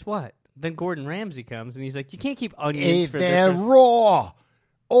 but guess what? Then Gordon Ramsay comes, and he's like, you can't keep onions for they're this. raw.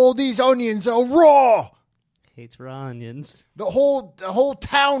 All these onions are raw. Hates raw onions. The whole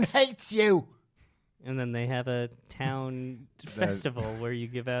town hates you. And then they have a town festival where you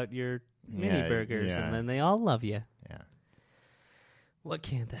give out your mini burgers, and then they all love you. Yeah. What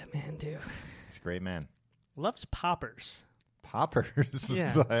can't that man do? He's a great man. Loves poppers. Poppers?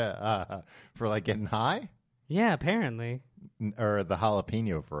 Yeah. For like getting high? Yeah, apparently. Or the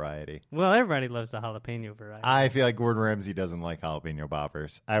jalapeno variety. Well, everybody loves the jalapeno variety. I feel like Gordon Ramsay doesn't like jalapeno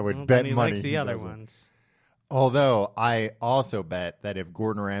poppers. I would Well, bet then he money likes the he other doesn't. ones. Although I also bet that if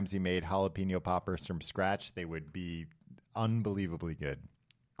Gordon Ramsay made jalapeno poppers from scratch, they would be unbelievably good.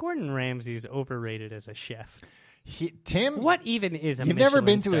 Gordon Ramsay's overrated as a chef. Tim, What even is a you've Michelin never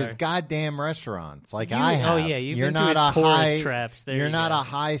been star? to his goddamn restaurants like I have. Oh yeah, you've You're been not to his a tourist high traps. There You're you not go. a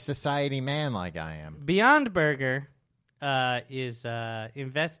high society man like I am. Beyond Burger is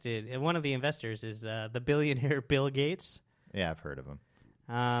invested. And one of the investors is the billionaire Bill Gates. Yeah, I've heard of him.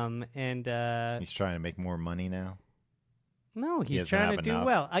 And He's trying to make more money now. no, he's doesn't trying to have do enough.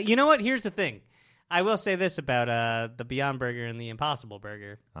 well. You know what? Here's the thing. I will say this about the Beyond Burger and the Impossible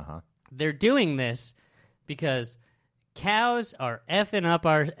Burger. They're doing this because cows are effing up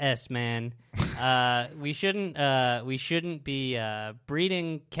our man. We shouldn't be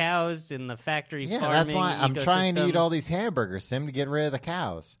breeding cows in the factory Yeah, farming. that's why I'm trying to ecosystem. eat all these hamburgers, Tim, to get rid of the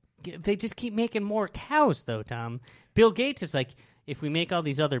cows. They just keep making more cows, though, Tom. Bill Gates is like, if we make all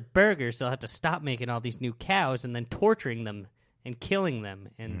these other burgers, they'll have to stop making all these new cows and then torturing them and killing them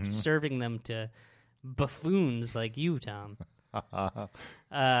and serving them to buffoons like you, Tom.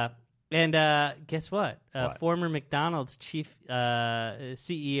 And guess what? Former McDonald's chief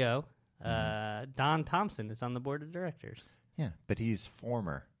CEO, Don Thompson, is on the board of directors. Yeah, but he's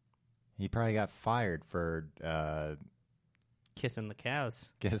former. He probably got fired for Kissing the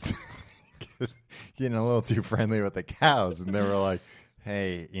cows. getting a little too friendly with the cows, and they were like,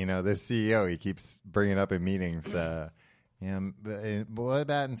 "Hey, this CEO, he keeps bringing up in meetings. But what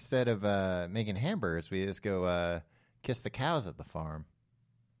about instead of making hamburgers, we just go kiss the cows at the farm.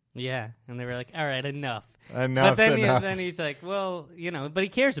 Yeah, and they were like, "All right, enough." Enough. But then he's like, "Well, but he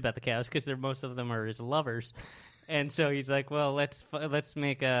cares about the cows because most of them are his lovers." And so he's like, "Well, let's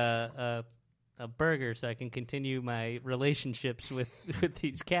make a burger so I can continue my relationships with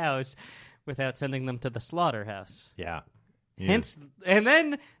these cows without sending them to the slaughterhouse." Yeah. Hence, and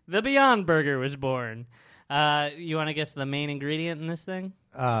then the Beyond Burger was born. You want to guess the main ingredient in this thing?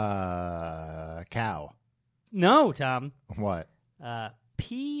 Cow. No, Tom. What?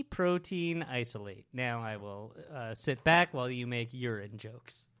 Pea protein isolate. Now I will sit back while you make urine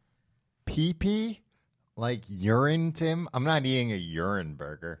jokes. Pee? Like urine, Tim? I'm not eating a urine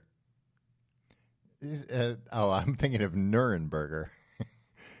burger. I'm thinking of Nuremberger.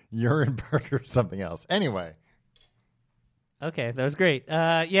 Urine burger is something else. Anyway. Okay, that was great.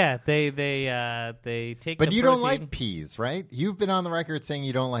 Yeah, they take. But the you protein. don't like peas, right? You've been on the record saying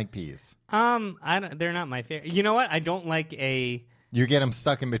you don't like peas. They're not my favorite. You know what? I don't like a. You get them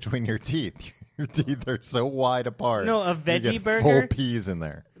stuck in between your teeth. Your teeth are so wide apart. No, a veggie you get burger. Full peas in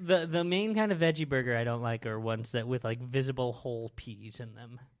there. The main kind of veggie burger I don't like are ones that with like visible whole peas in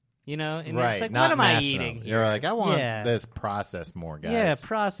them. And right? it's like, not what am I mashed eating? up. Here? You're like, I want this processed more, guys. Yeah,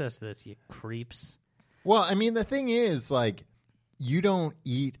 process this, you creeps. Well, I mean, the thing is, like, you don't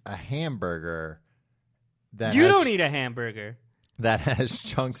eat a hamburger that don't eat a hamburger that has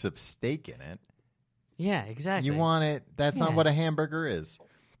chunks of steak in it. Yeah, exactly. You want it. That's not what a hamburger is.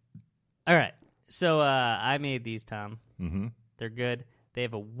 All right. So I made these, Tom. Mm-hmm. They're good. They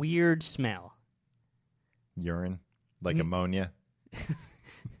have a weird smell. Urine? Like ammonia?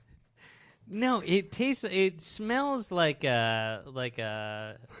 No, it smells like a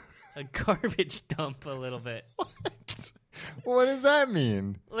garbage dump a little bit. What does that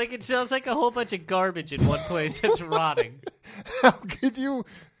mean? Like it smells like a whole bunch of garbage in one place that's rotting.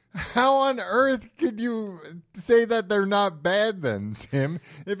 How on earth could you say that they're not bad then, Tim?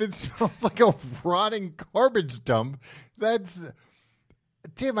 If it smells like a rotting garbage dump, that's...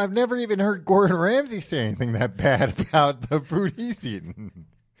 Tim, I've never even heard Gordon Ramsay say anything that bad about the food he's eating.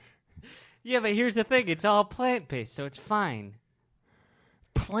 Yeah, but here's the thing. It's all plant-based, so it's fine.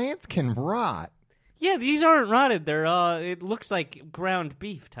 Plants can rot. Yeah, these aren't rotted. They're it looks like ground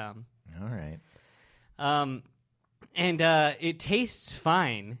beef, Tom. All right. And it tastes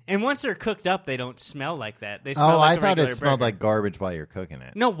fine. And once they're cooked up, they don't smell like that. They smell like I thought it smelled burger. like garbage while you're cooking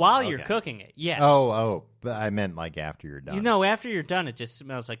it. No, while you're cooking it. Yeah. But I meant like after you're done. After you're done, it just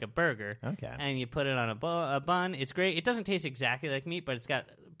smells like a burger. Okay. And you put it on a bun. It's great. It doesn't taste exactly like meat, but it's got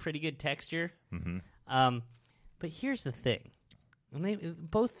pretty good texture. Mm-hmm. But here's the thing. When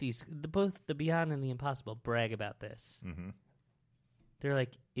both the Beyond and the Impossible brag about this. Mm-hmm. They're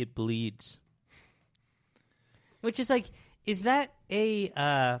like, it bleeds. Which is like, is that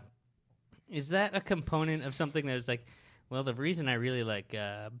a component of something that is like, well, the reason I really like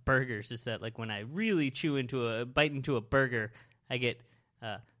burgers is that like when I really bite into a burger, I get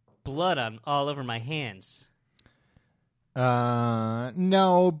blood all over my hands.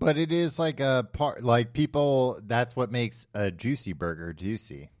 No, but it is like a part. Like people, that's what makes a juicy burger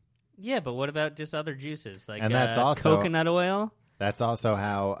juicy. Yeah, but what about just other juices like and that's also coconut oil? That's also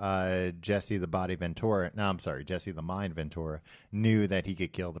how Jesse the Mind Ventura knew that he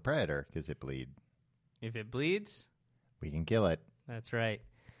could kill the predator because it bleeds. If it bleeds, we can kill it. That's right.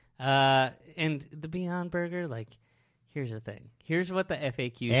 And the Beyond Burger, like, here's the thing. Here's what the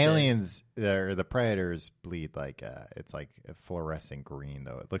FAQ Aliens, or the predators, bleed like it's like a fluorescent green,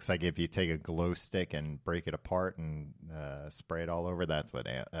 though. It looks like if you take a glow stick and break it apart and spray it all over, that's what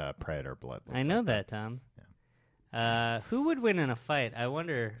predator blood looks like. I know that, Tom. Yeah. Who would win in a fight? I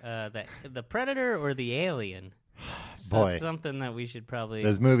wonder, the predator or the alien? Boy, that's something that we should probably...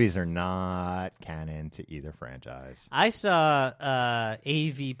 Those movies are not canon to either franchise. I saw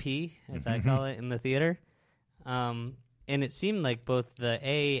AVP, as I call it, in the theater. And it seemed like both the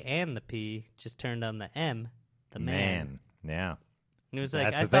A and the P just turned on the M, the man. Yeah. And it was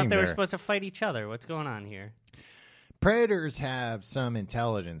like, I thought they were supposed to fight each other. What's going on here? Predators have some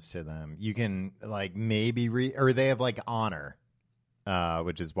intelligence to them. You can, like, maybe or they have, like, honor,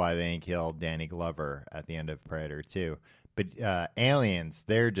 which is why they ain't killed Danny Glover at the end of Predator 2. But aliens,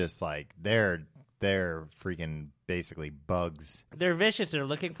 they're just, like, they're freaking basically bugs. They're vicious. They're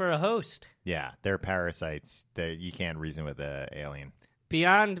looking for a host. Yeah, they're parasites. You can't reason with an alien.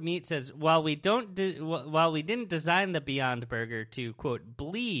 Beyond Meat says, while we didn't design the Beyond Burger to, quote,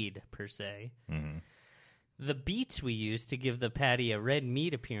 bleed, per se, the beets we use to give the patty a red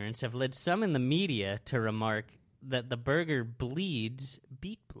meat appearance have led some in the media to remark that the burger bleeds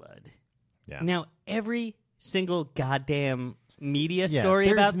beet blood. Yeah. Now, every single goddamn media story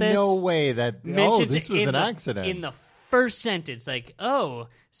about this... There's no way that... this was an accident. In the first sentence, like, oh,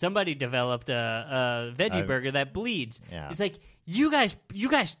 somebody developed a veggie burger that bleeds. Yeah. It's like, you guys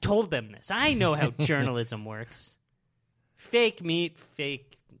told them this. I know how journalism works. Fake meat.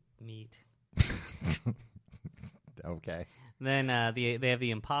 Okay. Then they have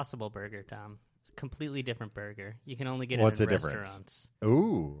the Impossible Burger, Tom. Completely different burger. You can only get What's it in the difference? restaurants.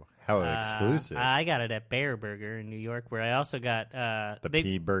 Ooh, how exclusive. I got it at Bear Burger in New York, where I also got the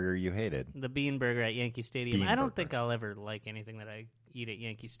pea burger you hated. The bean burger at Yankee Stadium. Bean I don't burger. think I'll ever like anything that I eat at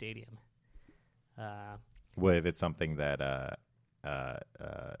Yankee Stadium. What if it's something that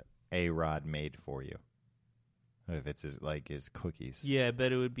A-Rod made for you? What if it's his cookies? Yeah, I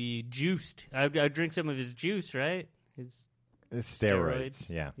bet it would be juiced. I'd drink some of his juice, right? His Steroids.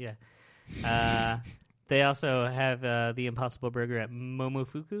 Yeah. Yeah. They also have the Impossible Burger at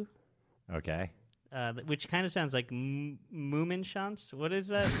Momofuku, Okay. which kind of sounds like Moominshans. What is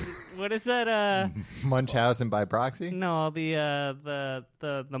that? What is that? Munchausen by proxy? No, all the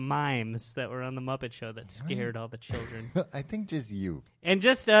mimes that were on the Muppet Show that scared all the children. I think just you. And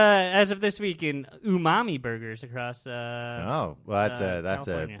just as of this week, in Umami Burgers across. Oh, well, that's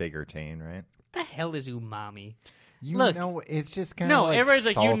California. a bigger chain, right? What the hell is umami? You Look, know, it's just kind of No, like everybody's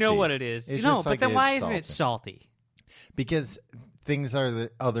like, you know salty. what it is. It's No, just but like then why it's isn't it salty? Because things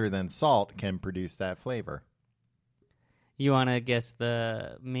other than salt can produce that flavor. You want to guess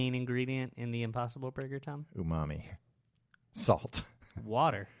the main ingredient in the Impossible Burger, Tom? Umami. Salt.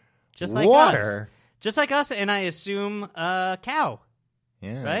 Water. Just like Water? us. Just like us, and I assume cow,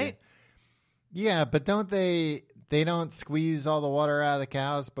 Yeah. right? Yeah, but don't they don't squeeze all the water out of the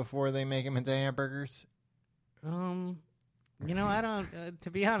cows before they make them into hamburgers? I don't.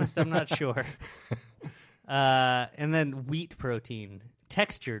 To be honest, I'm not sure. And then wheat protein,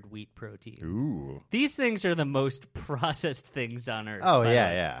 textured wheat protein. Ooh. These things are the most processed things on earth. Oh, by the yeah,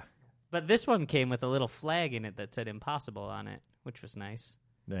 way. yeah. But this one came with a little flag in it that said "Impossible" on it, which was nice.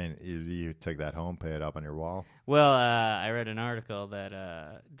 Then you took that home, put it up on your wall. Well, I read an article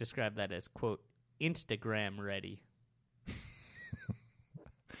that described that as, quote, Instagram ready.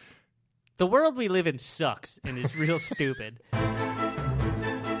 The world we live in sucks and is real stupid.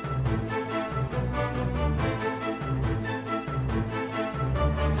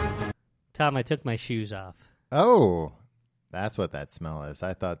 Tom, I took my shoes off. Oh, that's what that smell is.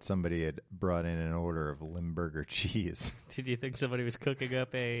 I thought somebody had brought in an order of Limburger cheese. Did you think somebody was cooking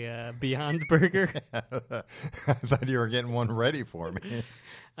up a Beyond Burger? I thought you were getting one ready for me.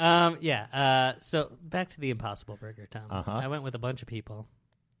 So back to the Impossible Burger, Tom. Uh-huh. I went with a bunch of people,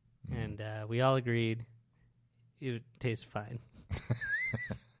 and we all agreed it tastes fine.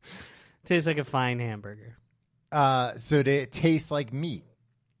 Tastes like a fine hamburger. So it tastes like meat.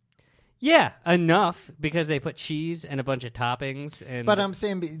 Yeah, enough because they put cheese and a bunch of toppings. And But I'm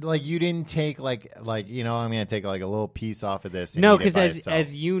saying, like, you didn't take I'm going to take like a little piece off of this. And no, because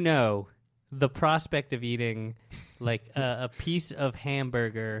as you know, the prospect of eating like a piece of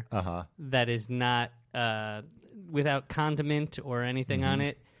hamburger that is not without condiment or anything on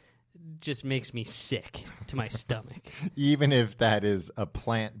it just makes me sick to my stomach. Even if that is a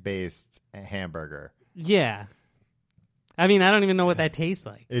plant-based hamburger. Yeah. I mean, I don't even know what that tastes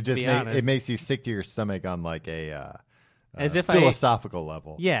like. It just it makes you sick to your stomach on like a as if philosophical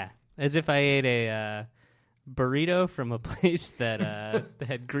level. Yeah, as if I ate a burrito from a place that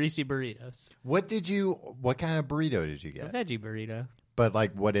had greasy burritos. What kind of burrito did you A get? veggie burrito. But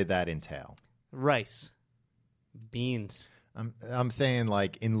like, what did that entail? Rice. Beans. I'm saying,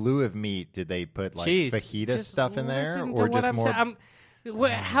 like, in lieu of meat, did they put like Cheese. fajita Just stuff in there, listen to or what just I'm more?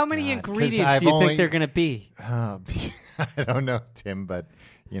 how many God. 'Cause ingredients I've do you only- think they're going to be? I don't know, Tim, but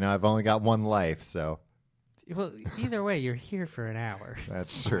I've only got one life, so Well, either way, you're here for an hour.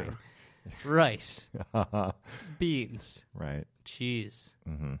 that's It's true. fine. Rice. Beans. Right. Cheese.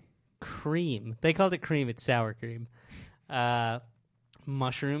 Mm-hmm. Cream. They called it cream. It's sour cream.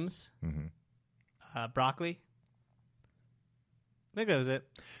 Mushrooms. Broccoli. I think that was it.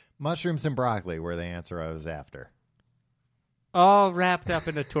 Mushrooms and broccoli were the answer I was after. All wrapped up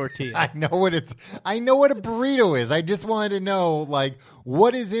in a tortilla. I know what a burrito is. I just wanted to know, like,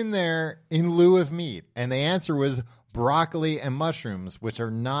 what is in there in lieu of meat? And the answer was broccoli and mushrooms, which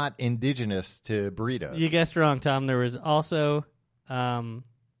are not indigenous to burritos. You guessed wrong, Tom. There was also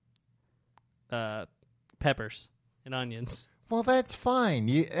peppers and onions. Well, that's fine.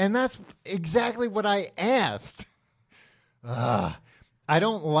 And that's exactly what I asked. I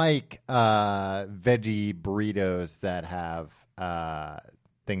don't like veggie burritos that have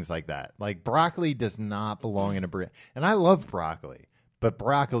things like that. Like, broccoli does not belong in a burrito. And I love broccoli, but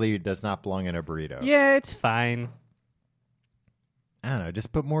broccoli does not belong in a burrito. Yeah, it's fine. I don't know.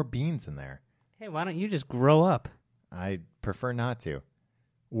 Just put more beans in there. Hey, why don't you just grow up? I prefer not to.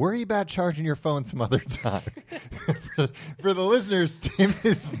 Worry about charging your phone some other time. For the listeners, Tim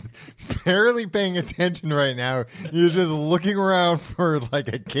is barely paying attention right now. He's just looking around for like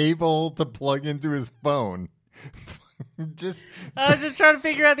a cable to plug into his phone. I was just trying to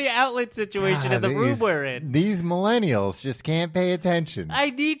figure out the outlet situation in the room we're in. These millennials just can't pay attention.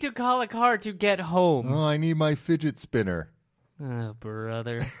 I need to call a car to get home. Oh, I need my fidget spinner. Oh,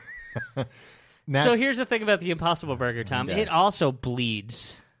 brother. So here's the thing about the Impossible Burger, Tom. Okay. It also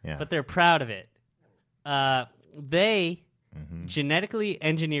bleeds, but they're proud of it. They genetically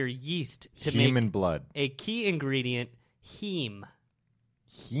engineer yeast to make human blood. A key ingredient, heme.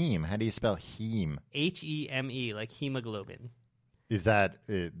 Heme? How do you spell heme? Heme, like hemoglobin. Is that,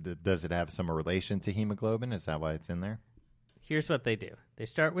 does it have some relation to hemoglobin? Is that why it's in there? Here's what they do. They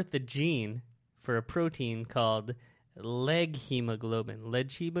start with the gene for a protein called leg hemoglobin. Leg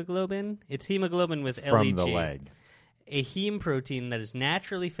hemoglobin? It's hemoglobin with From LEG. the leg. A heme protein that is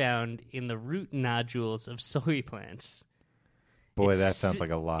naturally found in the root nodules of soy plants. Boy, that sounds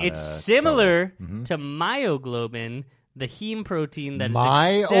like a lot. It's similar to myoglobin, the heme protein that is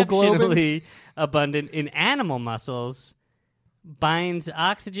exceptionally abundant in animal muscles, binds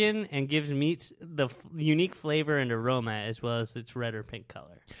oxygen, and gives meats the unique flavor and aroma as well as its red or pink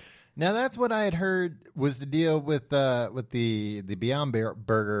color. Now, that's what I had heard was the deal with the Beyond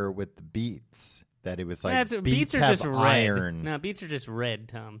Burger with the beets. That it was like beets are have just iron. Red. No, beets are just red,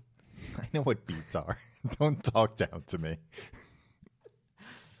 Tom. I know what beets are. Don't talk down to me.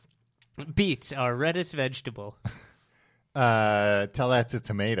 Beets are reddest vegetable. Tell that to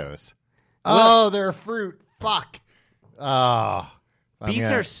tomatoes. Oh, they're a fruit. Fuck. Oh.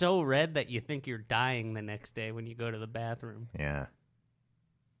 Beets are so red that you think you're dying the next day when you go to the bathroom. Yeah.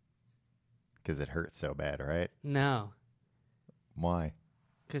 Because it hurts so bad, right? No. Why?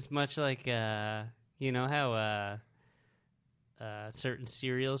 Because much like, you know how certain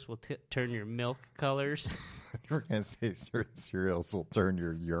cereals will turn your milk colors? You were going to say certain cereals will turn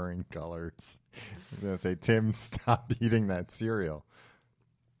your urine colors. I was going to say, Tim, stop eating that cereal.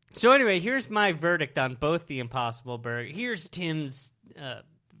 So anyway, here's my verdict on both the Impossible Burger. Here's Tim's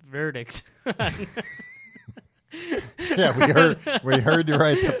verdict. Yeah, we heard you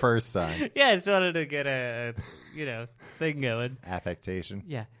right the first time. Yeah, I just wanted to get a thing going. Affectation.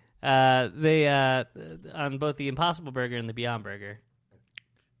 Yeah. They on both the Impossible Burger and the Beyond Burger.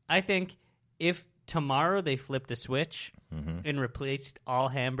 I think if tomorrow they flipped a switch and replaced all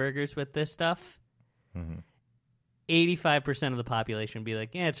hamburgers with this stuff, 85% of the population would be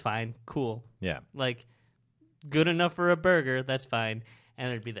like, yeah, it's fine, cool. Yeah. Like, good enough for a burger, that's fine.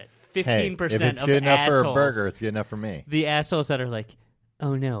 And there'd be that 15% hey, if it's of good enough assholes, for a burger, it's good enough for me. The assholes that are like,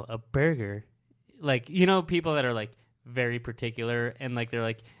 oh no, a burger. Like, you know, people that are like very particular and like they're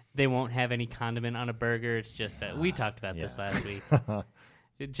like, they won't have any condiment on a burger. It's just that we talked about this last week.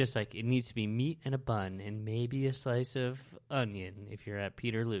 It just like it needs to be meat and a bun and maybe a slice of onion if you're at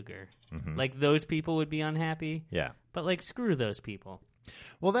Peter Luger. Like those people would be unhappy. Yeah. But like screw those people.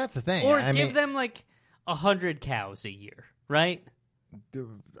 Well, that's the thing. Or give them like 100 cows a year, right?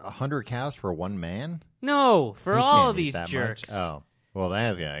 100 cows for one man? No, for He all can't of eat these that jerks. much. Oh, well,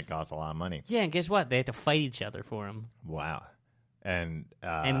 that's gonna cost a lot of money. Yeah, and guess what? They have to fight each other for them. Wow. And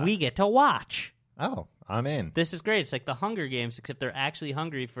we get to watch. Oh, I'm in. This is great. It's like the Hunger Games, except they're actually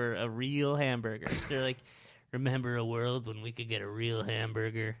hungry for a real hamburger. They're like, remember a world when we could get a real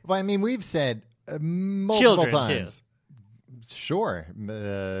hamburger? Well, I mean, we've said multiple Children, times. Too. Sure.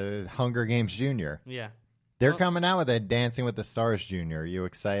 Hunger Games Junior. Yeah. They're coming out with a Dancing with the Stars Junior. Are you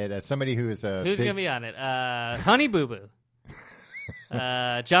excited? As somebody who is Who's going to be on it? Honey Boo Boo.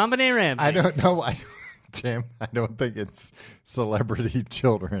 John Benet Ramsey. I don't know. Tim, I don't think it's celebrity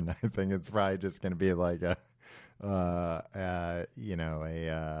children. I think it's probably just going to be like a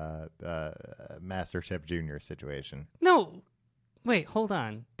MasterChef Junior situation. No. Wait, hold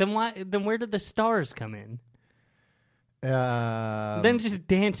on. Then where did the stars come in? Then just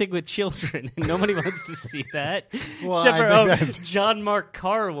Dancing with Children. Nobody wants to see that. Well, except for John Mark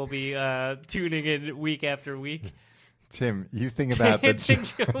Carr will be tuning in week after week. Tim, you think about Dancing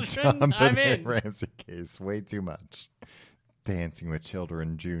the Children? John I'm Benet in. Ramsey case way too much. Dancing with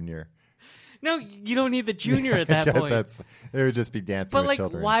Children Junior. No, you don't need the junior at that point. It would just be Dancing with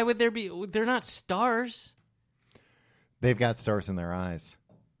Children. But why would there be? They're not stars. They've got stars in their eyes.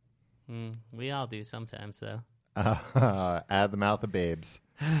 We all do sometimes, though. Out of the mouth of babes.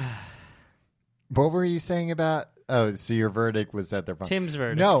 What were you saying about? Oh, so your verdict was that they're fine. Tim's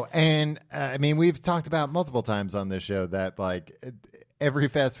verdict. No, and I mean we've talked about multiple times on this show that like every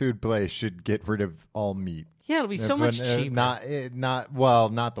fast food place should get rid of all meat. Yeah, it'll be so much cheaper.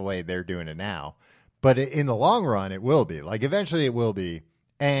 Not the way they're doing it now, But in the long run, it will be. Like, eventually it will be.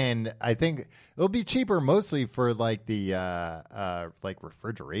 And I think it'll be cheaper mostly for, like, the like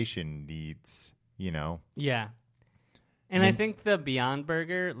refrigeration needs, you know? Yeah. And I think the Beyond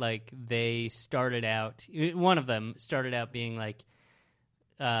Burger, like, they started out, one of them started out being like,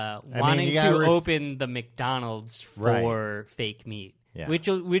 wanting to open the McDonald's for fake meat, which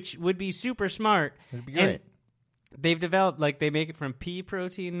would be super smart. It'd be great. And they've developed, like, they make it from pea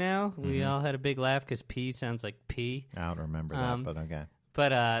protein now. We all had a big laugh because pea sounds like pea. I don't remember that, but okay.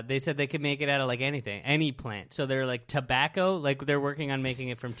 But they said they could make it out of, like, anything, any plant. So they're, like, tobacco. Like, they're working on making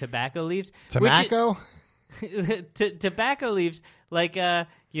it from tobacco leaves. Tobacco? Tobacco leaves. Like,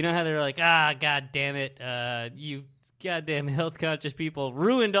 you know how they're like, God damn it, you goddamn health-conscious people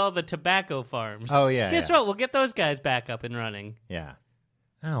ruined all the tobacco farms. Oh, yeah. Guess what? We'll get those guys back up and running. Yeah.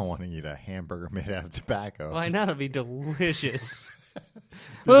 I don't want to eat a hamburger made out of tobacco. Why not? It'll be delicious.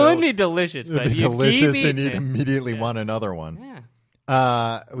 Well, it wouldn't be delicious, but it'd be you'd delicious, keep and you'd eating it. immediately want another one.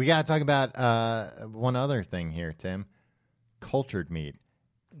 Yeah. We got to talk about one other thing here, Tim. Cultured meat.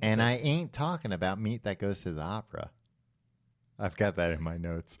 And I ain't talking about meat that goes to the opera. I've got that in my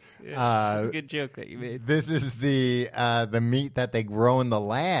notes. Yeah, that's a good joke that you made. This is the meat that they grow in the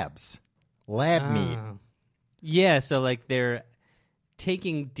labs. Lab meat. Yeah, so like they're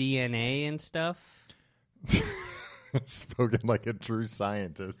taking DNA and stuff. Spoken like a true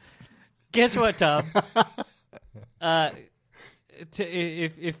scientist. Guess what, Tom?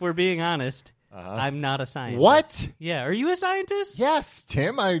 If we're being honest, I'm not a scientist. What? Yeah, are you a scientist? Yes,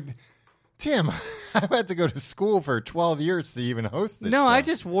 Tim. I had to go to school for 12 years to even host this show. I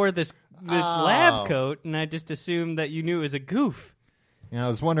just wore this lab coat, and I just assumed that you knew it was a goof. Yeah, I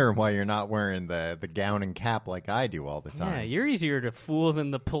was wondering why you're not wearing the gown and cap like I do all the time. Yeah, you're easier to fool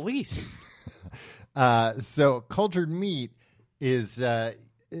than the police. So cultured meat is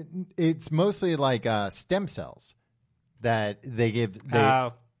it's mostly like stem cells that they give.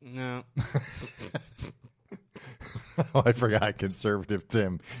 Oh, no. Oh, I forgot. Conservative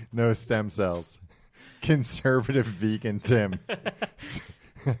Tim. No stem cells. Conservative vegan Tim.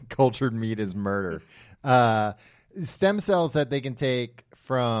 Cultured meat is murder. Stem cells that they can take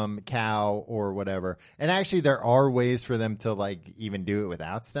from cow or whatever. And actually, there are ways for them to like even do it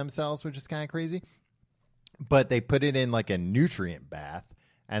without stem cells, which is kind of crazy. But they put it in like a nutrient bath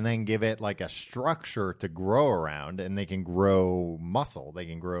and then give it like a structure to grow around, and they can grow muscle. They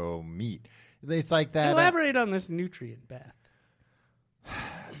can grow meat. It's like that. Elaborate on this nutrient bath.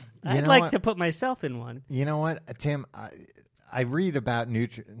 I'd like to put myself in one. You know what, Tim? I read about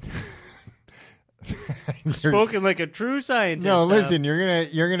nutrient. Spoken like a true scientist. No, listen,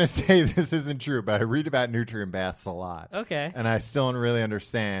 you're gonna say this isn't true, but I read about nutrient baths a lot. Okay. And I still don't really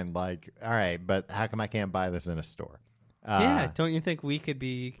understand. Like, all right, but how come I can't buy this in a store? Yeah, don't you think we could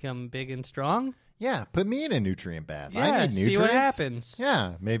become big and strong? Yeah, put me in a nutrient bath. Yeah, I need nutrients. see what happens.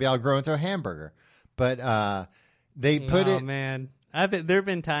 Yeah, maybe I'll grow into a hamburger. But they put it. Oh man, there have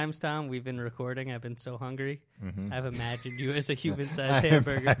been times, Tom, we've been recording. I've been so hungry. Mm-hmm. I've imagined you as a human-sized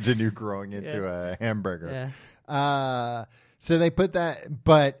hamburger. I imagine you growing into a hamburger. Yeah. So they put that,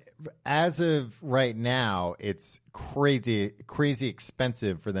 but as of right now, it's crazy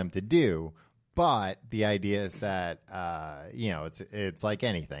expensive for them to do. But the idea is that it's like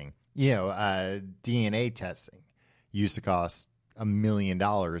anything. DNA testing used to cost $1 million,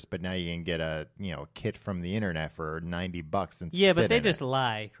 but now you can get a kit from the internet for $90 and yeah, but they just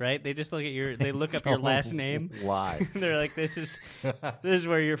lie, right? They just look at they look up your last name. Lie. They're like, this is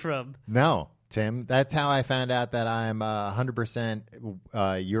where you're from. No, Tim, that's how I found out that I'm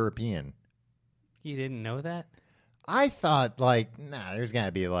 100% European. You didn't know that? I thought there's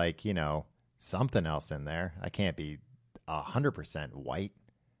gotta be something else in there. I can't be 100% white,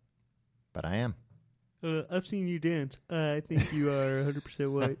 but I am. I've seen you dance. I think you are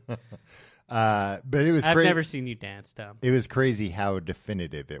 100% white. But it was I've never seen you dance, Tom. It was crazy how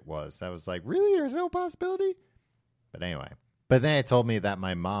definitive it was. I was like, really? There's no possibility? But anyway. But then it told me that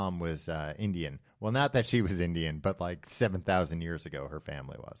my mom was Indian. Well, not that she was Indian, but 7,000 years ago, her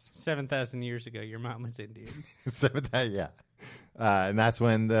family was. 7,000 years ago, your mom was Indian. Yeah. And that's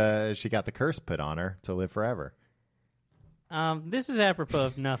when she got the curse put on her to live forever. This is apropos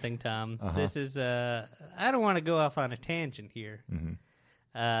of nothing, Tom. Uh-huh. This is, I don't want to go off on a tangent here.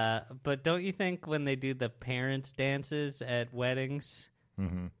 Mm-hmm. But don't you think when they do the parents' dances at weddings,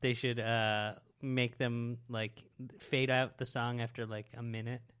 mm-hmm. they should make them, fade out the song after, a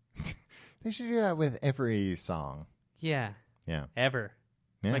minute? They should do that with every song. Yeah. Yeah. Ever.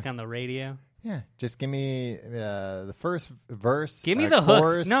 Yeah. On the radio. Yeah. Just give me the first verse. Give me the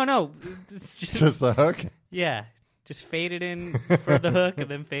chorus. hook. No. Just the hook? Yeah. Just fade it in for the hook and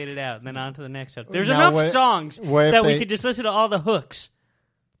then fade it out and then on to the next hook. There's Now, enough songs what that we could just listen to all the hooks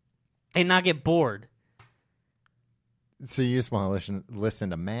and not get bored. So you just want to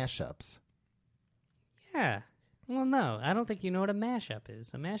listen to mashups? Yeah. Well, no, I don't think you know what a mashup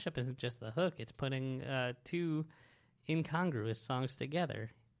is. A mashup isn't just the hook. It's putting two incongruous songs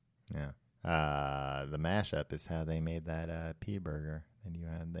together. Yeah. The mashup is how they made that pea burger.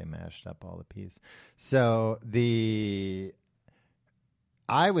 And they mashed up all the peas. So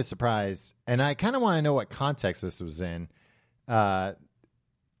I was surprised, and I kind of want to know what context this was in. On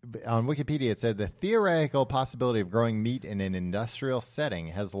Wikipedia, it said the theoretical possibility of growing meat in an industrial setting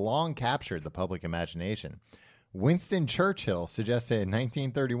has long captured the public imagination. Winston Churchill suggested in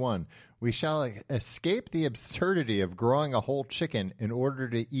 1931, we shall escape the absurdity of growing a whole chicken in order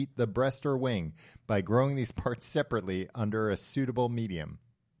to eat the breast or wing by growing these parts separately under a suitable medium.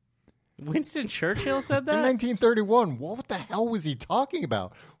 Winston Churchill said that? In 1931. What the hell was he talking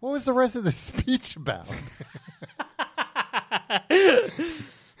about? What was the rest of the speech about?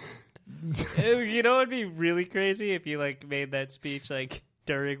 You know what would be really crazy if you made that speech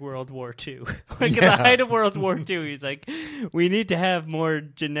during World War II. At the height of World War II, he's like, we need to have more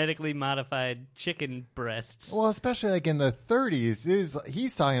genetically modified chicken breasts. Well, especially in the 30s,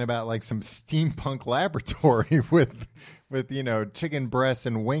 he's talking about some steampunk laboratory with chicken breasts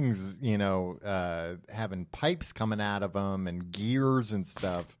and wings, having pipes coming out of them and gears and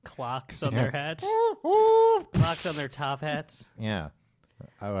stuff. Clocks on their hats. Clocks on their top hats. Yeah.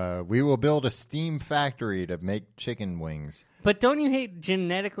 We will build a steam factory to make chicken wings. But don't you hate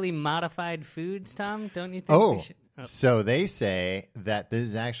genetically modified foods, Tom? Don't you think we should... So they say that this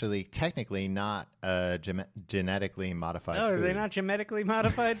is actually technically not a genetically modified food. Oh, are they not genetically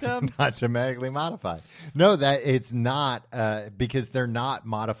modified, Tom? Not genetically modified. No, that it's not because they're not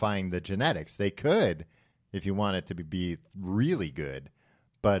modifying the genetics. They could if you want it to be really good.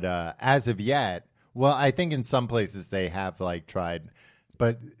 But as of yet, well, I think in some places they have tried...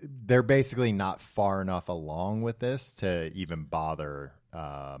 But they're basically not far enough along with this to even bother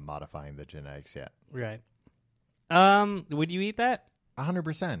modifying the genetics yet. Right. Would you eat that?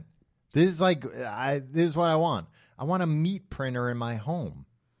 100%. This is this is what I want. I want a meat printer in my home.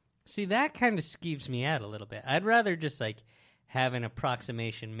 See, that kind of skeeves me out a little bit. I'd rather just have an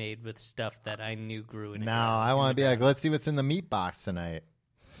approximation made with stuff that I knew grew in. No, I want to be let's see what's in the meat box tonight.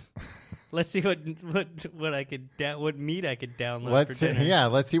 Let's see what meat I could download for dinner. Yeah,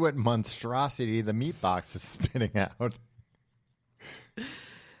 let's see what monstrosity the meat box is spitting out.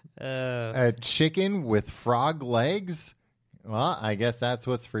 A chicken with frog legs? Well, I guess that's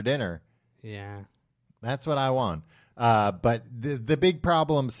what's for dinner. Yeah. That's what I want. But the big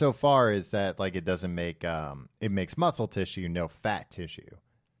problem so far is that it doesn't make it makes muscle tissue, no fat tissue.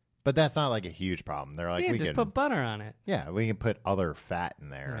 But that's not a huge problem. They're we just can put butter on it. Yeah, we can put other fat in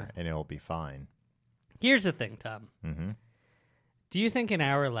there and it'll be fine. Here's the thing, Tom. Mm-hmm. Do you think in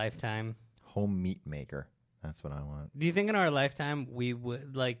our lifetime, home meat maker? That's what I want. Do you think in our lifetime we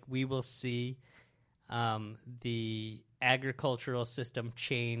will see the agricultural system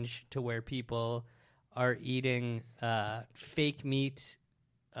change to where people are eating fake meat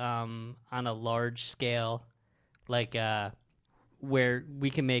on a large scale, where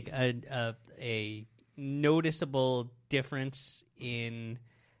we can make a noticeable difference in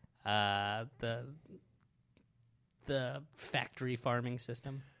the factory farming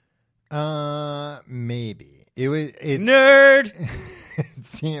system? Maybe nerd.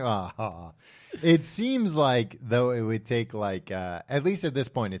 It seems like though it would take at least at this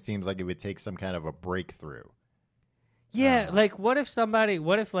point it seems like it would take some kind of a breakthrough. Yeah, what if there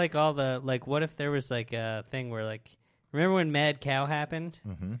was a thing where remember when Mad Cow happened?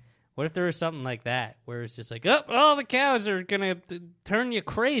 Mm-hmm. What if there was something like that where it's just all the cows are gonna turn you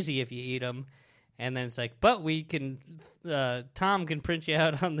crazy if you eat them, and then it's but we can. Tom can print you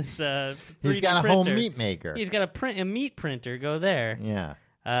out on this. 3D He's got a printer. home meat maker. He's got a meat printer. Go there. Yeah.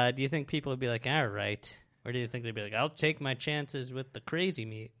 Do you think people would be all right, or do you think they'd be I'll take my chances with the crazy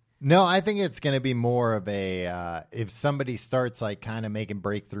meat? No, I think it's going to be more of a if somebody starts kind of making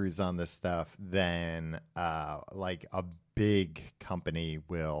breakthroughs on this stuff, then a big company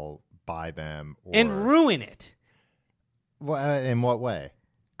will buy them and ruin it. In what way?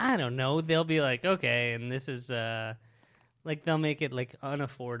 I don't know. They'll be okay, and this is they'll make it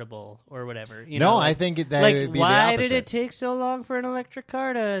unaffordable or whatever. I think that would be the why opposite. did it take so long for an electric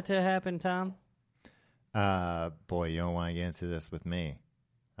car to happen, Tom? Boy, you don't want to get into this with me.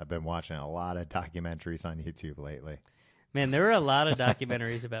 I've been watching a lot of documentaries on YouTube lately. Man, there were a lot of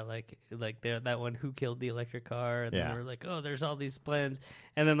documentaries about like that one Who Killed the Electric Car, and then we're like, oh, there's all these plans,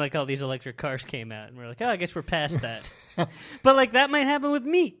 and then like all these electric cars came out, and we're like, oh, I guess we're past that. But like that might happen with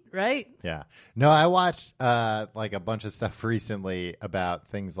meat, right? Yeah. No, I watched like a bunch of stuff recently about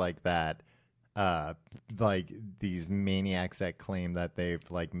things like that, like these maniacs that claim that they've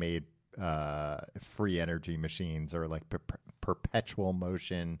like made free energy machines or like perpetual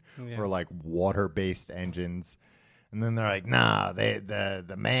motion or like water-based engines. And then they're like, nah,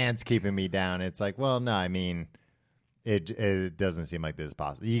 the man's keeping me down. It's like, well, no, I mean, it doesn't seem like this is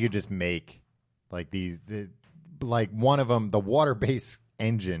possible. You could just make like like one of them, the water-based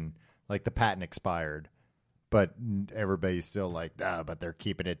engine, like the patent expired, but everybody's still like, but they're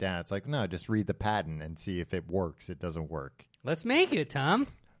keeping it down. It's like, no, just read the patent and see if it works. It doesn't work. Let's make it, Tom.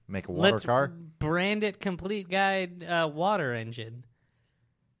 Make a water car? Brand it Complete Guide water engine.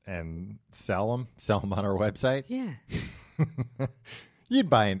 And sell them on our website. Yeah. You'd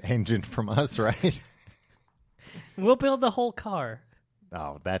buy an engine from us, right? We'll build the whole car.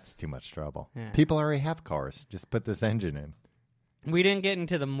 Oh, that's too much trouble. Yeah. People already have cars. Just put this engine in. We didn't get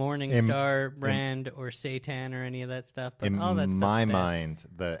into the Morningstar brand or Satan or any of that stuff. But all that in stuff's my bad. mind,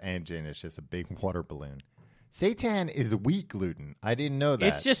 the engine is just a big water balloon. Seitan is wheat gluten. I didn't know that.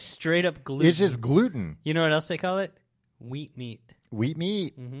 It's just straight up gluten. It's just gluten. You know what else they call it? Wheat meat. Wheat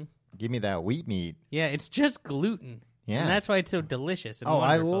meat. Mm-hmm. Give me that wheat meat. Yeah, it's just gluten. Yeah. And that's why it's so delicious and I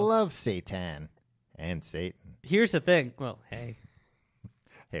wonderful. love Seitan and Satan. Here's the thing. Well, hey.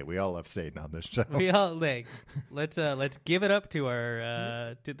 Hey, we all love Satan on this show. We all like let's give it up to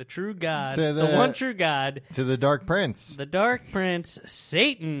our to the true God, To the one true God, To the Dark Prince. the Dark Prince,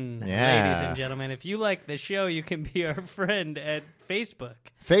 Satan. Yeah. Ladies and gentlemen, if you like the show, you can be our friend at Facebook.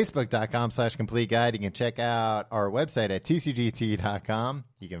 Facebook.com/complete guide. You can check out our website at tcgt.com.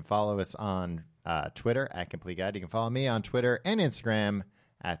 You can follow us on Twitter at Complete Guide. You can follow me on Twitter and Instagram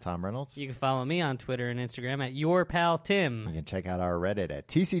at Tom Reynolds. You can follow me on Twitter and Instagram at Your Pal Tim. You can check out our Reddit at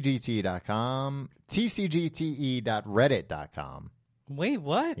tcgt.com, tcgte.reddit.com. Wait,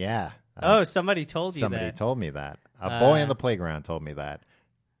 what? Yeah. Oh, somebody told you Somebody that. told me that. A boy on the playground told me that.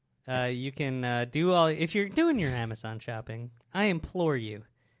 You can do all if you're doing your Amazon shopping. I implore you,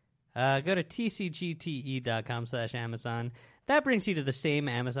 go to tcgte.com/Amazon. That brings you to the same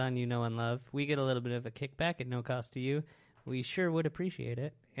Amazon you know and love. We get a little bit of a kickback at no cost to you. We sure would appreciate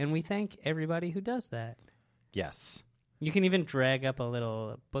it, and we thank everybody who does that. Yes. You can even drag up a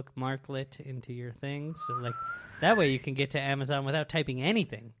little bookmarklet into your thing, so like that way you can get to Amazon without typing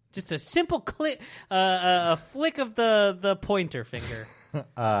anything. Just a simple click, a flick of the pointer finger.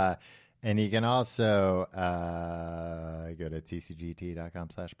 And you can also go to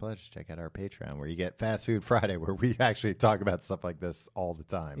tcgt.com/pledge. Check out our Patreon, where you get Fast Food Friday, where we actually talk about stuff like this all the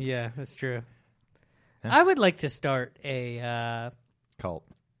time. Yeah, that's true. Yeah. I would like to start a Cult.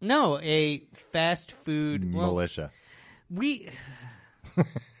 No, a fast food Militia.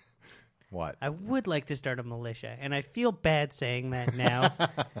 What? I would like to start a militia, and I feel bad saying that now.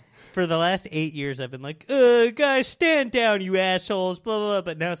 For the last 8 years, I've been like, guys, stand down, you assholes, blah, blah, blah.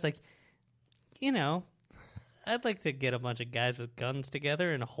 But now it's like, I'd like to get a bunch of guys with guns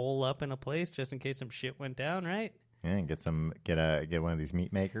together and hole up in a place just in case some shit went down, right? Yeah, and get one of these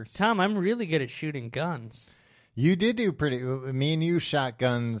meat makers. Tom, I'm really good at shooting guns. You did do pretty. Me and you shot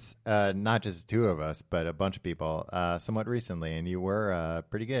guns, not just the two of us, but a bunch of people, somewhat recently, and you were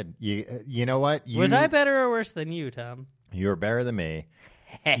pretty good. You know what? Was I better or worse than you, Tom? You were better than me.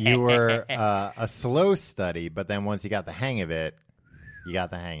 You were a slow study, but then once you got the hang of it, you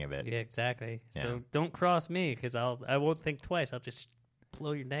got the hang of it. Yeah, exactly. Yeah. So don't cross me, because I won't think twice. I'll just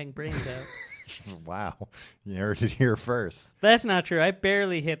blow your dang brains out. Wow. You heard it here first. That's not true. I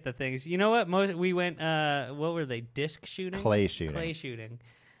barely hit the things. You know what? We went, what were they, disc shooting? Clay shooting. Clay shooting.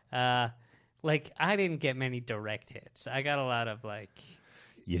 I didn't get many direct hits. I got a lot of, Yeah.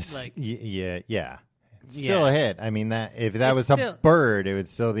 It's Yeah. still a hit. I mean, if that was a bird, it would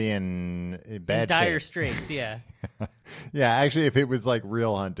still be in bad dire shape. straits, yeah. Yeah, actually, if it was like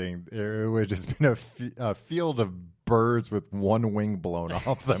real hunting, it would have just been a field of birds with one wing blown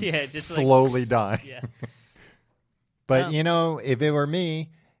off them, Yeah, just slowly dying. Yeah. But, if it were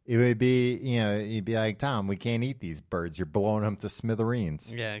me, it would be, you'd be like, Tom, we can't eat these birds. You're blowing them to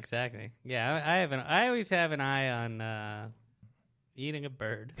smithereens. Yeah, exactly. Yeah, I always have an eye on eating a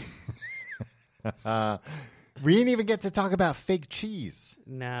bird. We didn't even get to talk about fake cheese.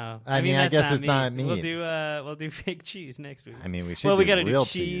 No, I mean, I that's guess it's not me. mean. We'll do fake cheese next week. I mean, we should. Well, we got to do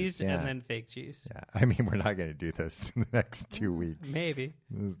cheese yeah. and then fake cheese. Yeah, I mean, we're not going to do this in the next 2 weeks. Maybe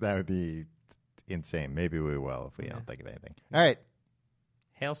That would be insane. Maybe we will if we don't think of anything. All right.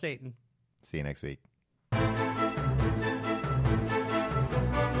 Hail Satan. See you next week.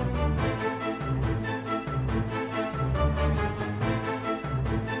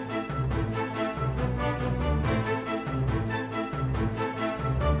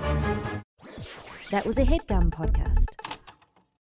 That was a HeadGum podcast.